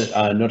looked at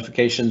the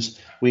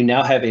notifications, we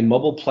now have a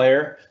mobile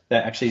player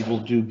that actually will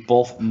do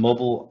both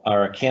mobile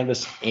or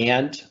canvas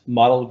and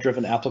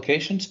model-driven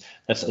applications.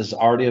 That's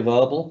already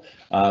available.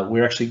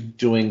 We're actually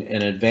doing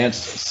an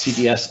advanced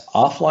CDS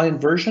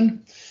offline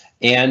version,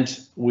 and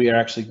we are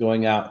actually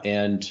going out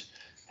and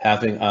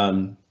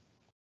having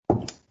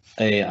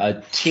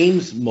a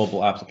Teams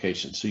mobile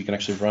application, so you can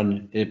actually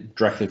run it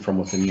directly from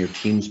within your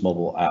Teams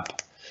mobile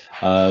app.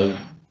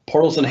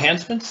 Portals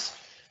enhancements.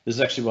 This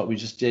is actually what we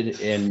just did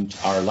in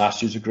our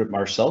last user group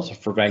ourselves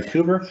for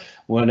Vancouver.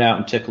 Went out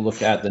and took a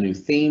look at the new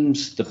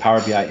themes, the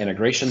Power BI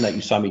integration that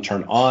you saw me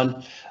turn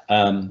on.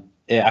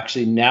 It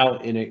actually now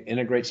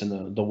integrates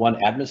in the one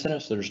admin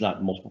center, so there's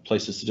not multiple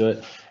places to do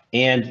it.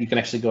 And you can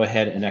actually go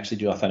ahead and actually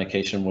do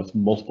authentication with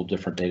multiple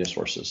different data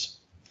sources.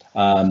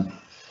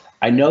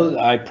 I know that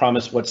I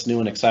promised what's new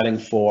and exciting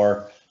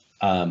for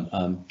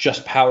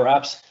just Power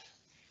Apps,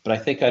 but I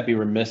think I'd be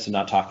remiss in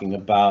not talking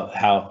about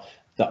how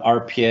the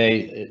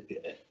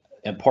RPA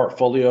and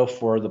portfolio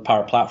for the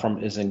Power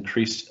Platform is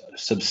increased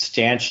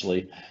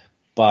substantially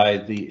by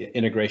the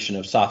integration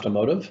of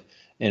Softomotive,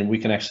 and we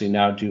can actually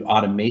now do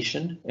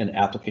automation and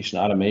application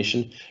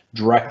automation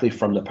directly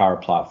from the Power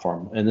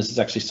Platform. And this is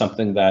actually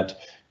something that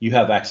you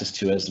have access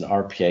to as an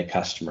RPA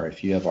customer.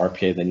 If you have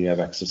RPA, then you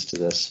have access to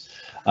this.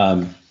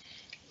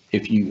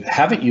 If you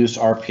haven't used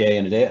RPA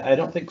in a day, I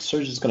don't think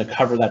Serge is going to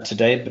cover that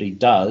today, but he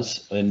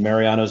does, and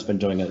Mariano's been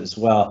doing it as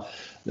well.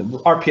 The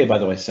RPA, by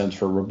the way, stands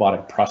for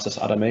Robotic Process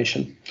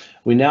Automation.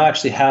 We now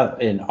actually have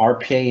an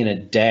RPA in a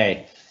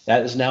day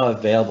that is now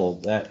available.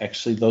 That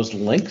actually, those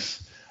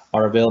links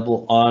are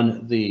available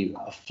on the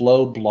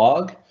Flow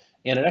blog,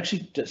 and it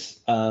actually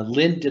just,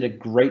 Lynn did a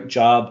great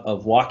job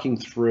of walking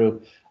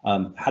through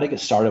how to get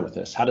started with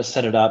this, how to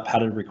set it up, how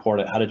to record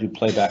it, how to do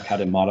playback, how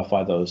to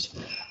modify those.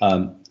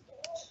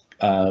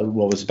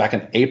 What was back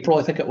in April,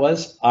 I think it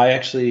was, I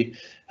actually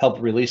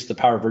helped release the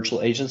Power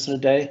Virtual Agents in a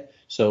day.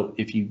 So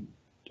if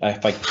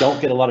I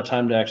don't get a lot of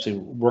time to actually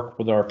work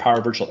with our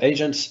Power Virtual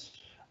Agents,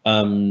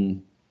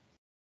 you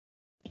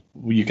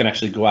can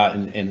actually go out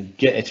and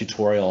get a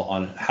tutorial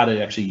on how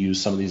to actually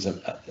use some of these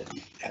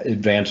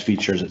advanced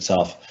features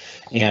itself.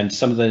 And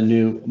some of the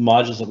new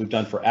modules that we've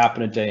done for App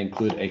in a Day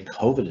include a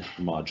COVID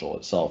module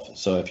itself.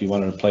 So if you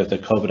wanted to play with the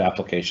COVID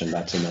application,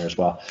 that's in there as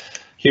well.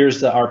 Here's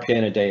the RPA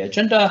in a Day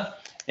agenda.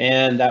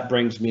 And that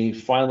brings me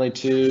finally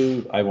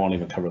to, I won't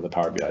even cover the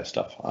Power BI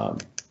stuff,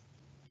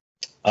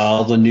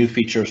 all the new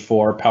features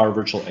for Power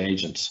Virtual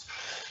Agents.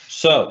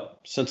 So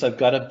since I've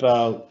got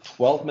about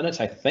 12 minutes,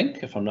 I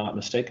think, if I'm not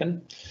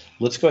mistaken,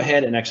 let's go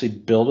ahead and actually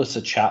build us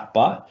a chat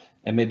bot.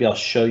 And maybe I'll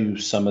show you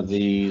some of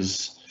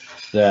these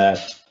that,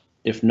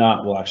 if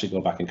not, we'll actually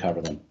go back and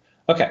cover them.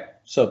 Okay,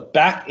 so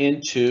back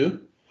into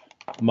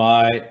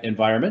my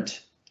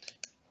environment.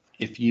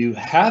 If you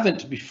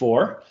haven't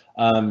before,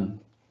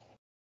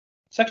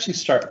 let's actually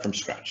start from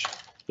scratch.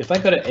 If I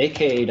go to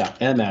aka.ms/try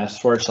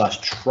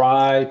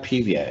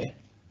PVA,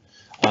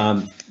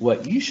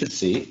 what you should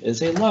see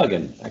is a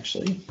login,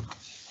 actually.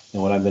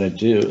 And what I'm going to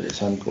do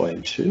is I'm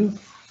going to,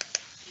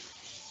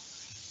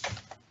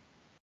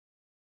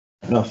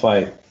 I don't know if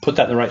I put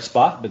that in the right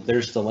spot, but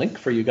there's the link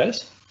for you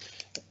guys.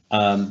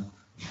 Now,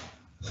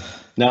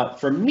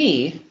 for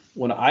me,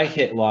 when I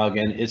hit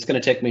login, it's going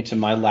to take me to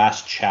my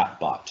last chat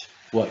bot.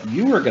 What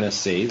you are going to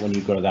see when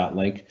you go to that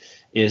link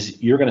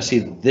is you're going to see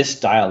this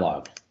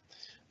dialogue.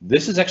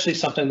 This is actually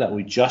something that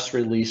we just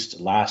released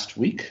last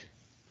week,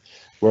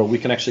 where we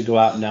can actually go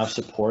out and now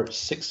support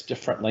 6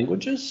 different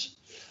languages.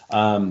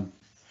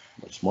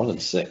 It's more than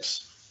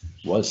 6.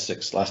 It was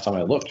 6 last time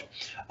I looked.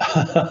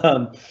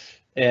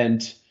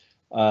 And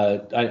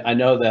I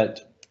know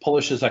that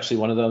Polish is actually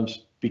one of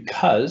those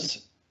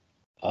because,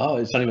 oh,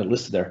 it's not even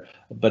listed there,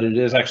 but it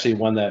is actually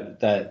one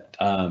that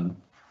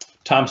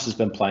Thomas has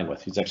been playing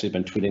with. He's actually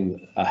been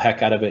tweeting a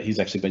heck out of it. He's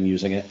actually been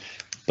using it.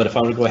 But if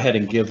I were to go ahead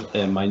and give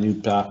my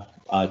new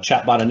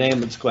chat bot a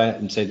name, let's go ahead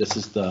and say this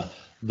is the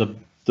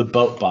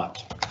boat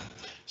bot.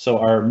 So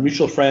our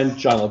mutual friend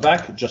John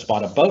Levesque just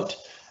bought a boat,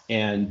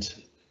 and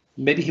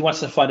maybe he wants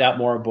to find out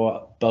more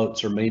about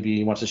boats, or maybe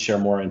he wants to share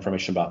more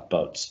information about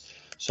boats.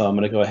 So I'm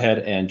going to go ahead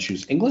and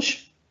choose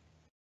English,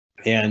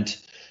 And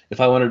if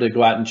I wanted to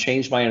go out and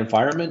change my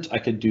environment, I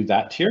could do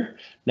that here.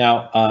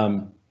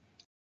 Now,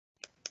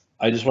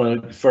 I just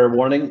want to, for a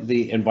warning,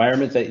 the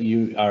environment that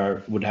you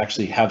would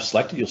actually have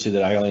selected, you'll see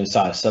that I only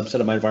saw a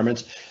subset of my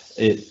environments.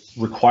 It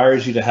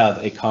requires you to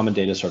have a common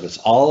data service.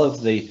 All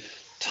of the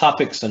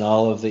topics and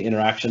all of the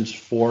interactions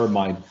for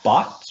my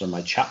bots or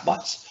my chat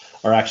bots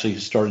are actually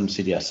stored in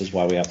CDS. Is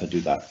why we have to do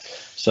that.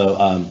 So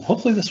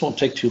hopefully this won't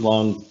take too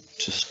long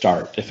to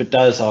start. If it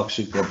does, I'll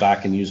actually go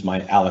back and use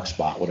my Alex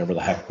bot, whatever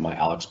the heck my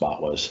Alex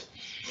bot was.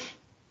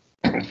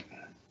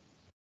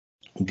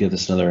 We'll give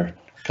this another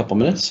couple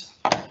minutes.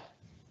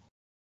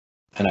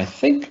 And I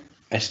think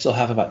I still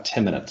have about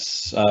 10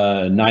 minutes,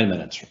 9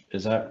 minutes.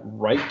 Is that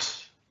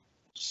right?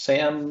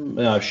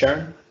 Sam,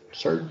 Sharon,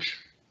 Serge?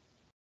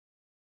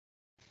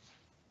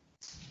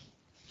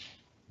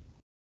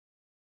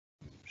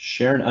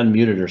 Sharon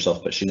unmuted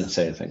herself, but she didn't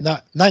say anything.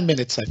 9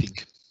 minutes, I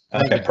think.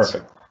 Okay,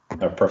 perfect.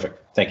 Oh,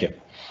 perfect. Thank you.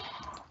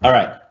 All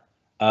right.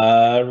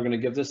 We're going to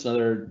give this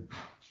another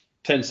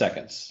 10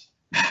 seconds.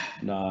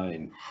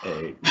 9,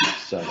 8,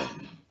 7.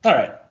 All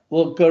right.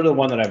 We'll go to the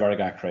one that I've already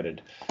got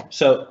created.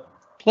 So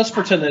let's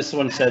pretend this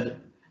one said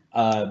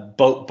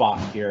boat bot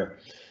here.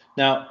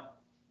 Now,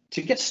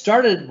 to get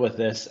started with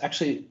this,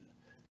 actually,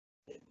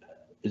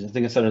 I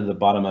think it's under the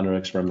bottom under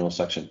experimental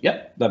section.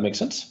 Yep, that makes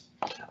sense.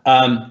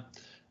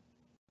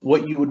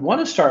 What you would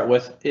want to start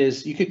with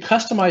is you could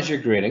customize your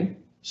grading.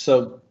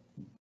 So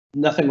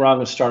nothing wrong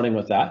with starting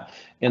with that.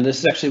 And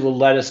this actually will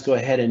let us go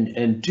ahead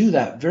and do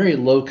that very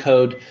low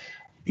code.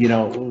 You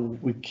know,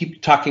 we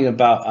keep talking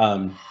about,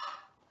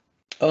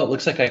 oh, it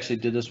looks like I actually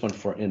did this one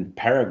in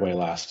Paraguay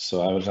last.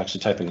 So I was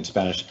actually typing in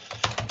Spanish.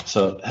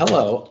 So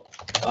hello,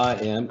 I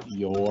am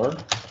your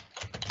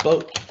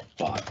boat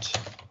bot,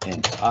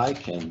 and I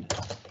can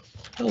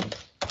help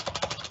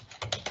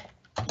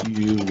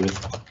you with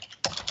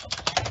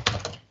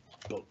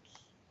boats.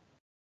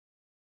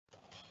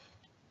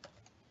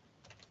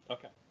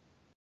 Okay.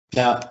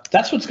 Now,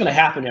 that's what's going to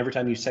happen every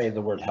time you say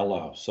the word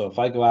hello. So if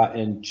I go out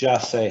and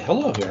just say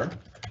hello here,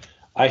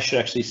 I should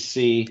actually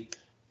see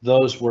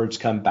those words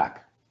come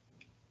back.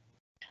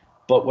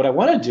 But what I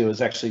want to do is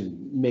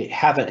actually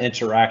have an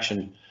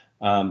interaction.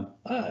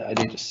 I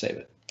need to save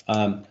it.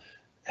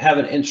 Have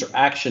an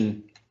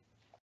interaction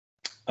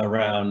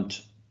around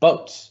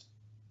boats.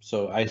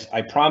 So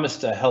I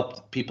promised to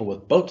help people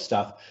with boat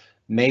stuff.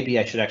 Maybe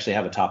I should actually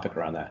have a topic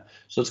around that.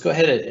 So let's go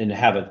ahead and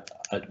have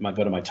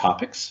go to my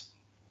topics.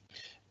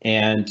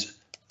 And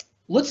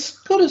let's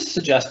go to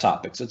suggest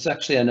topics. It's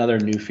actually another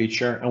new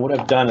feature. And what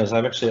I've done is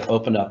I've actually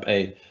opened up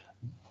a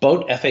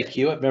boat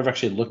FAQ. I've never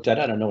actually looked at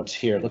it. I don't know what's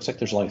here. It looks like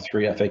there's only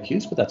 3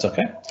 FAQs, but that's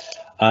okay.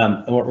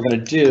 And what we're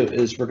going to do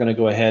is we're going to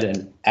go ahead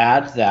and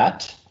add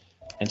that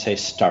and say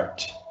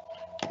start.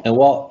 And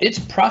while it's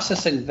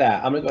processing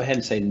that, I'm going to go ahead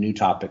and say new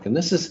topic. And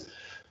this is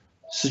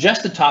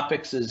suggested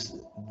topics is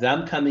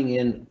them coming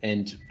in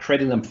and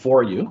creating them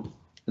for you.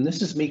 And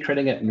this is me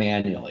creating it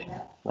manually,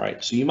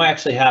 right? So you might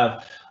actually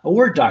have a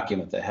Word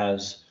document that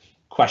has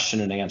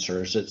question and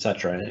answers,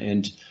 etc.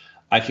 And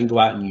I can go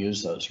out and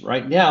use those.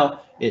 Right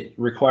now, it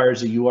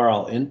requires a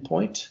URL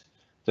endpoint.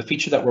 The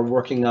feature that we're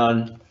working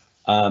on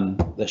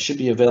that should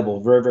be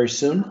available very, very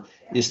soon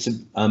is to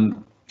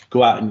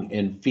go out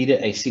and feed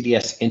it a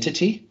CDS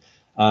entity.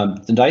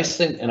 The nice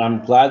thing, and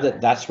I'm glad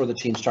that that's where the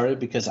team started,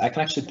 because I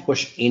can actually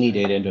push any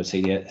data into a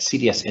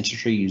CDS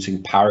entity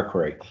using Power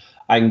Query.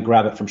 I can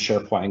grab it from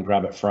SharePoint, I can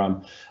grab it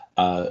from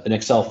an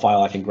Excel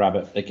file, I can grab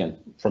it, again,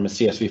 from a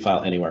CSV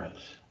file anywhere.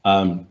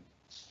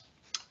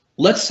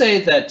 Let's say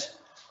that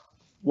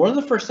one of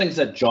the first things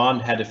that John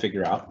had to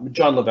figure out,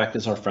 John Levesque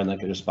is our friend that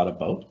just bought a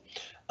boat,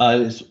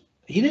 is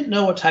he didn't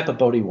know what type of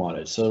boat he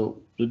wanted.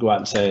 So we go out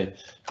and say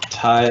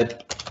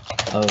type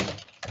of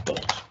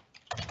boat.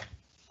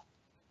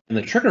 And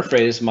the trigger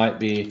phrase might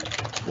be,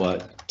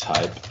 what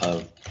type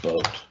of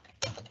boat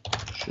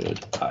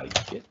should I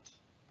get?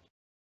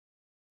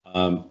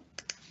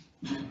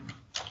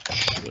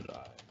 Should I get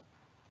a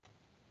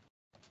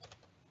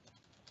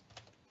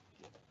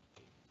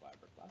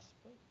fiberglass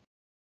boat?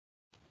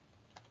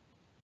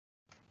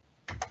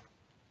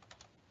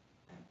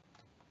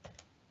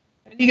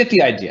 And you get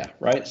the idea,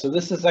 right? So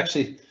this is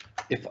actually,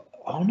 if,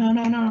 oh,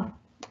 no.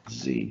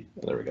 Z,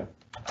 oh, there we go.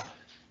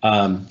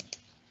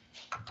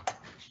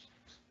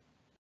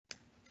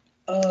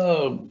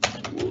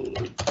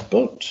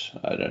 Boat,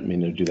 I don't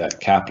mean to do that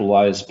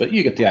capitalized, but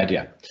you get the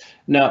idea.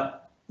 Now,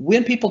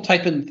 when people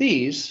type in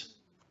these,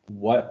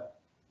 what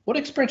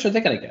experience are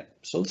they going to get?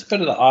 So let's go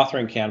to the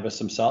authoring canvas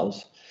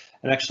themselves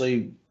and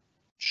actually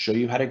show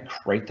you how to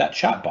create that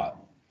chatbot.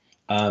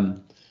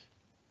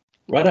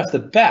 Right off the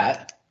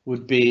bat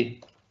would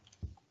be,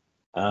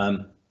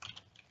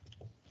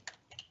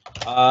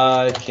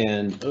 I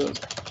can,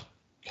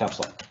 caps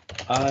lock,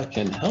 I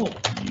can help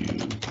you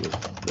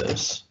with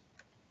this.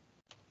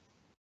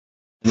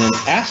 And then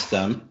ask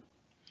them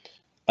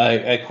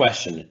a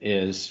question.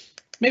 Is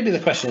maybe the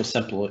question is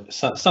simple,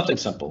 something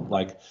simple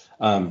like,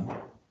 are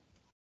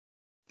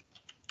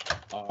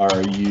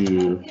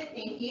you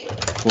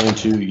going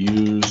to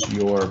use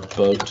your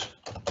boat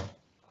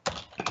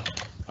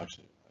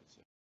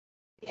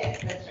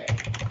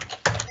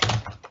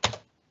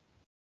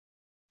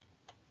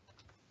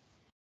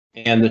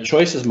And the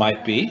choices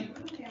might be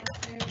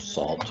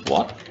salt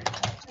water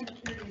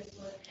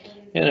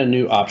and a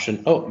new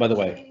option. Oh, by the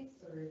way,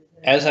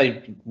 as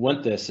I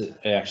went this,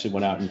 I actually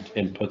went out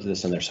and put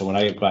this in there. So when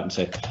I go out and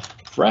say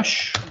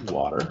fresh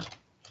water,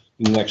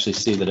 you can actually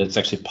see that it's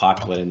actually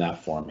populating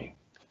that for me.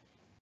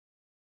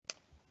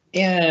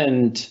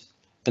 And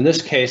in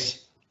this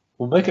case,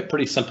 we'll make it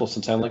pretty simple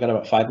since I only got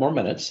about 5 more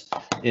minutes.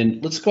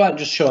 And let's go out and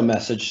just show a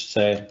message,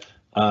 say,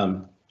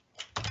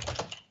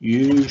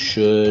 you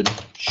should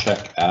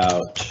check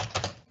out,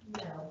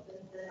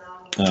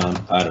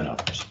 I don't know,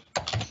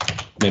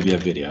 maybe a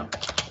video.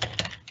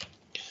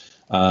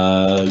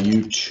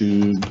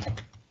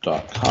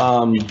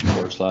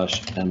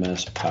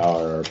 youtube.com/MS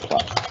Power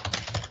Platform.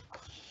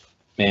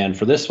 And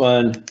for this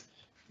one,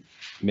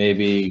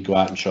 maybe go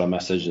out and show a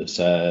message that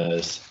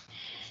says,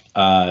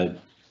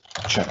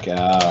 check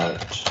out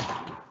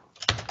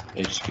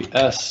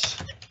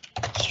HBS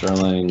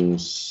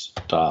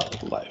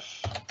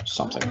Sterling's.life,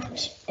 something like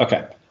this.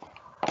 Okay.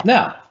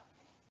 Now,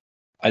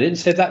 I didn't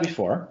say that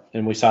before,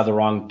 and we saw the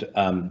wrong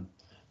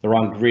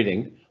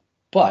greeting,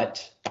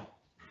 but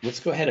let's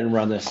go ahead and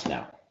run this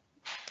now.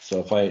 So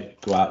if I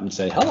go out and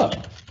say hello,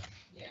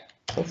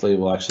 hopefully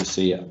we'll actually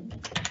see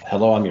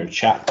hello on your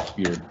chat,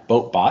 your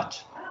boat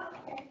bot.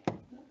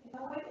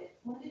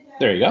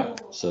 There you go.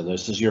 So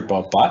this is your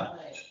boat bot.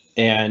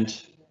 And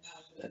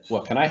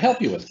what can I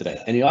help you with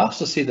today? And you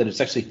also see that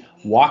it's actually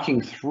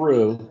walking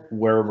through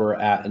where we're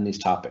at in these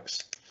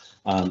topics.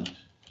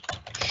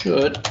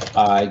 Should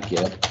I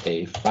get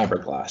a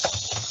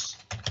fiberglass?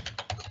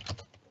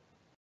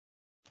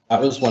 That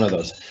was one of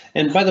those.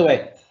 And by the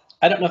way,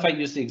 I don't know if I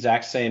use the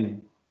exact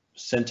same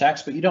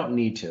syntax, but you don't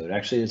need to. It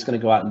actually is going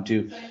to go out and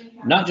do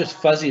not just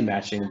fuzzy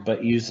matching,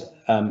 but use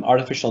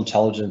artificial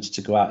intelligence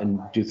to go out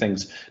and do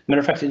things. Matter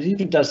of fact, it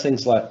even does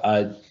things like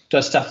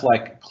does stuff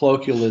like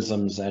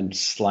colloquialisms and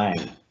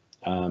slang.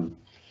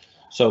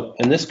 So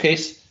in this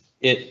case,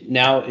 it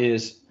now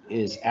is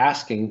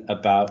asking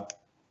about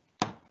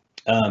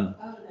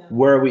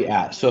where are we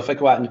at. So if I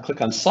go out and click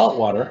on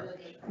saltwater,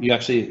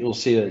 you'll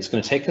see that it's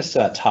going to take us to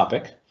that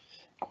topic,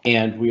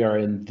 and we are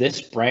in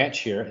this branch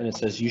here, and it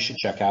says you should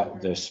check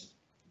out this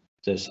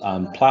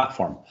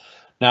platform.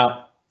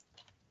 Now,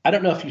 I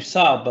don't know if you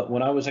saw, but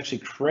when I was actually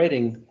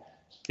creating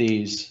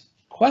these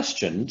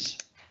questions,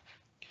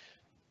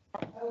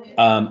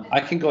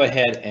 I can go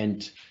ahead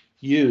and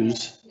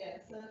use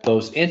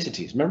those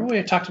entities. Remember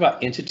we talked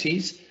about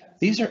entities?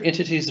 These are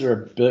entities that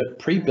are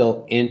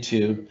pre-built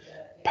into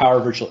Power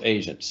Virtual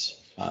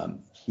Agents.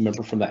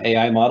 Remember from the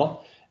AI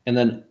model? And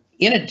then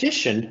in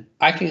addition,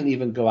 I can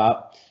even go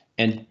out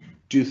and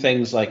do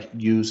things like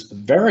use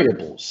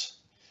variables.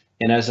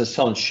 And as I was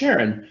telling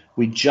Sharon,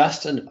 we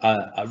just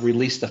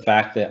released the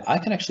fact that I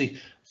can actually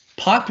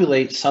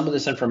populate some of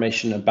this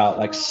information about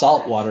like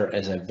salt water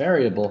as a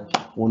variable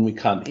when we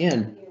come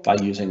in by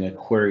using a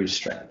query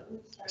string.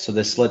 So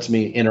this lets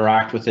me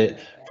interact with it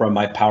from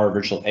my Power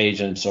Virtual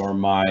Agents or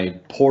my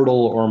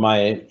portal or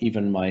my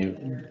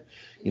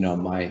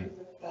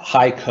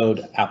high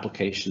code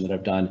application that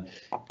I've done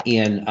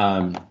in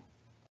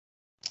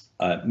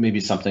maybe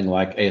something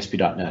like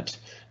ASP.NET.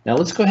 Now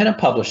let's go ahead and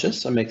publish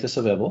this and make this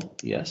available.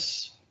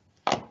 Yes.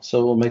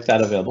 So we'll make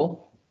that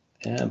available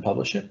and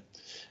publish it.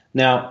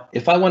 Now,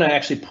 if I want to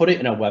actually put it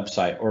in a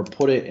website or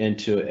put it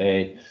into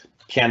a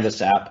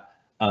Canvas app,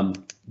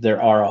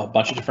 there are a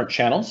bunch of different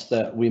channels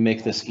that we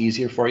make this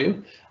easier for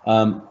you.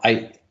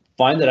 I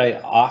find that I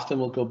often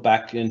will go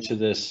back into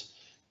this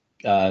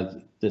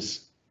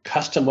this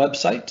custom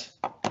website,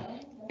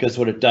 because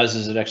what it does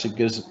is it actually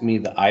gives me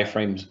the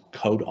iframes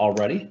code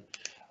already.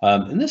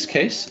 In this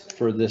case,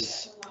 for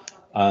this,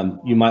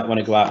 you might want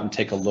to go out and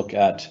take a look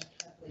at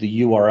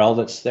the URL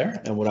that's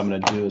there. And what I'm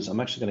going to do is I'm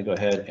actually going to go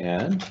ahead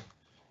and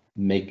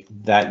make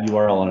that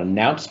URL an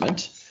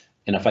announcement.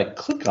 And if I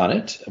click on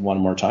it one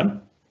more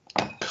time,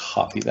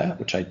 copy that,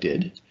 which I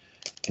did,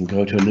 and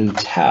go to a new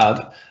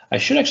tab, I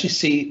should actually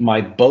see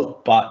my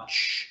boat bot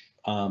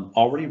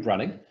already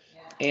running.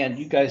 And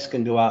you guys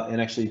can go out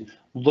and actually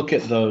look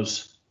at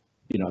those,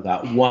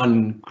 that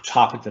one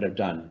topic that I've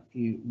done.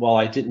 While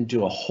I didn't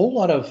do a whole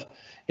lot of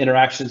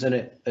interactions in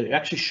it, it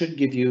actually should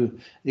give you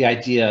the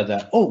idea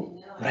that,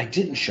 oh, what I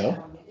didn't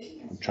show,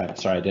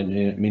 sorry, I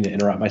didn't mean to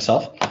interrupt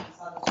myself,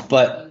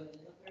 but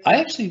I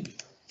actually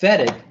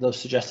vetted those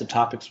suggested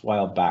topics a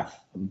while back.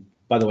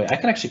 By the way, I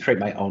can actually create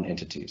my own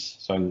entities.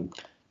 So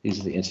these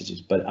are the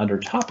entities, but under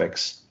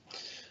topics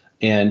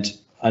and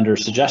under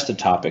suggested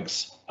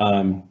topics,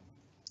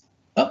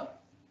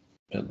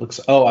 it looks,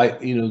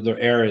 the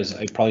error is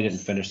I probably didn't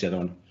finish the other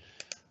one.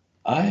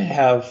 I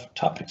have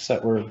topics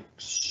that were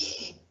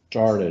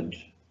started.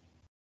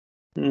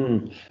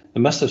 It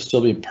must have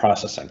still been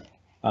processing.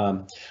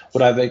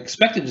 What I've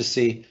expected to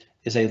see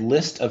is a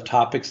list of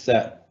topics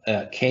that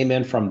came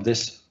in from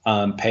this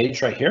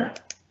page right here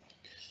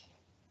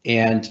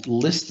and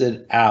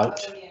listed out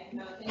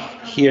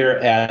here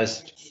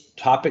as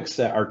topics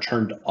that are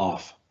turned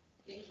off.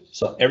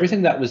 So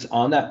everything that was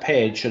on that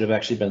page should have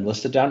actually been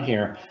listed down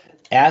here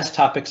as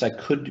topics I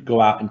could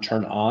go out and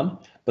turn on,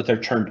 but they're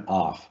turned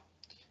off.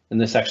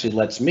 and this actually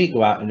lets me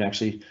go out and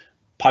actually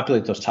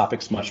populate those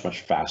topics much,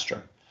 much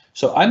faster.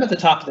 So I'm at the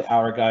top of the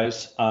hour,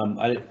 guys.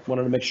 I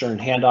wanted to make sure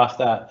and hand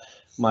off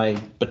my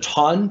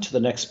baton to the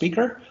next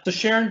speaker. So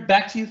Sharon,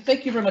 back to you.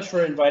 Thank you very much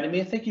for inviting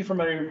me. Thank you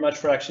very much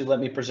for actually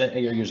letting me present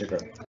your user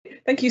group.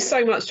 Thank you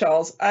so much,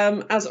 Charles.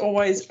 As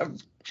always,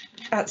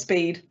 at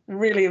speed,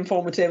 really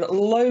informative,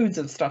 loads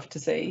of stuff to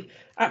see.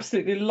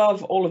 Absolutely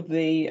love all of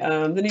the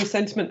new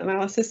sentiment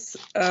analysis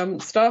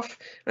stuff.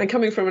 And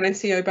coming from an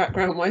SEO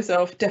background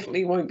myself,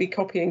 definitely won't be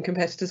copying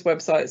competitors'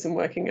 websites and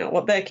working out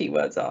what their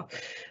keywords are.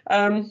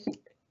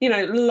 You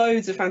know,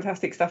 loads of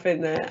fantastic stuff in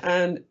there,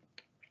 and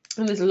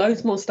there's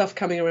loads more stuff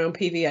coming around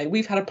PVA.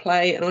 We've had a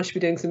play, and I should be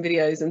doing some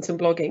videos and some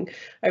blogging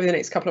over the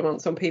next couple of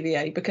months on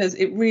PVA, because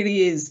it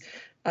really is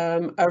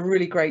a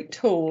really great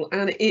tool,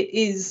 and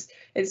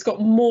it's got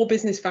more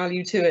business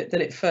value to it than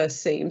it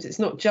first seems. It's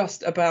not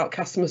just about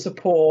customer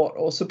support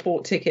or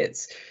support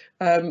tickets.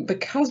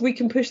 Because we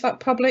can push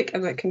that public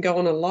and that can go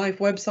on a live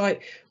website,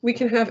 we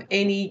can have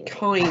any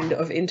kind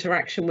of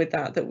interaction with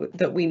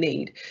that we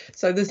need.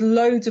 So there's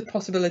loads of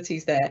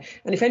possibilities there.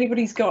 And if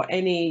anybody's got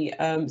any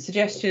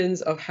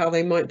suggestions of how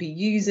they might be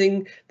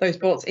using those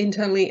bots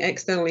internally,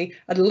 externally,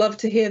 I'd love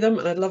to hear them,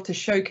 and I'd love to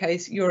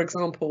showcase your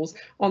examples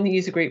on the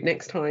user group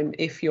next time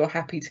if you're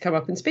happy to come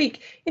up and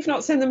speak. If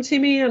not, send them to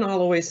me and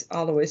I'll always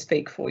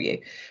speak for you.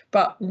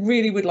 But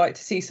really would like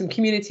to see some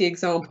community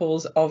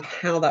examples of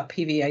how that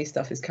PVA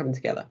stuff is coming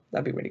together.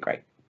 That'd be really great.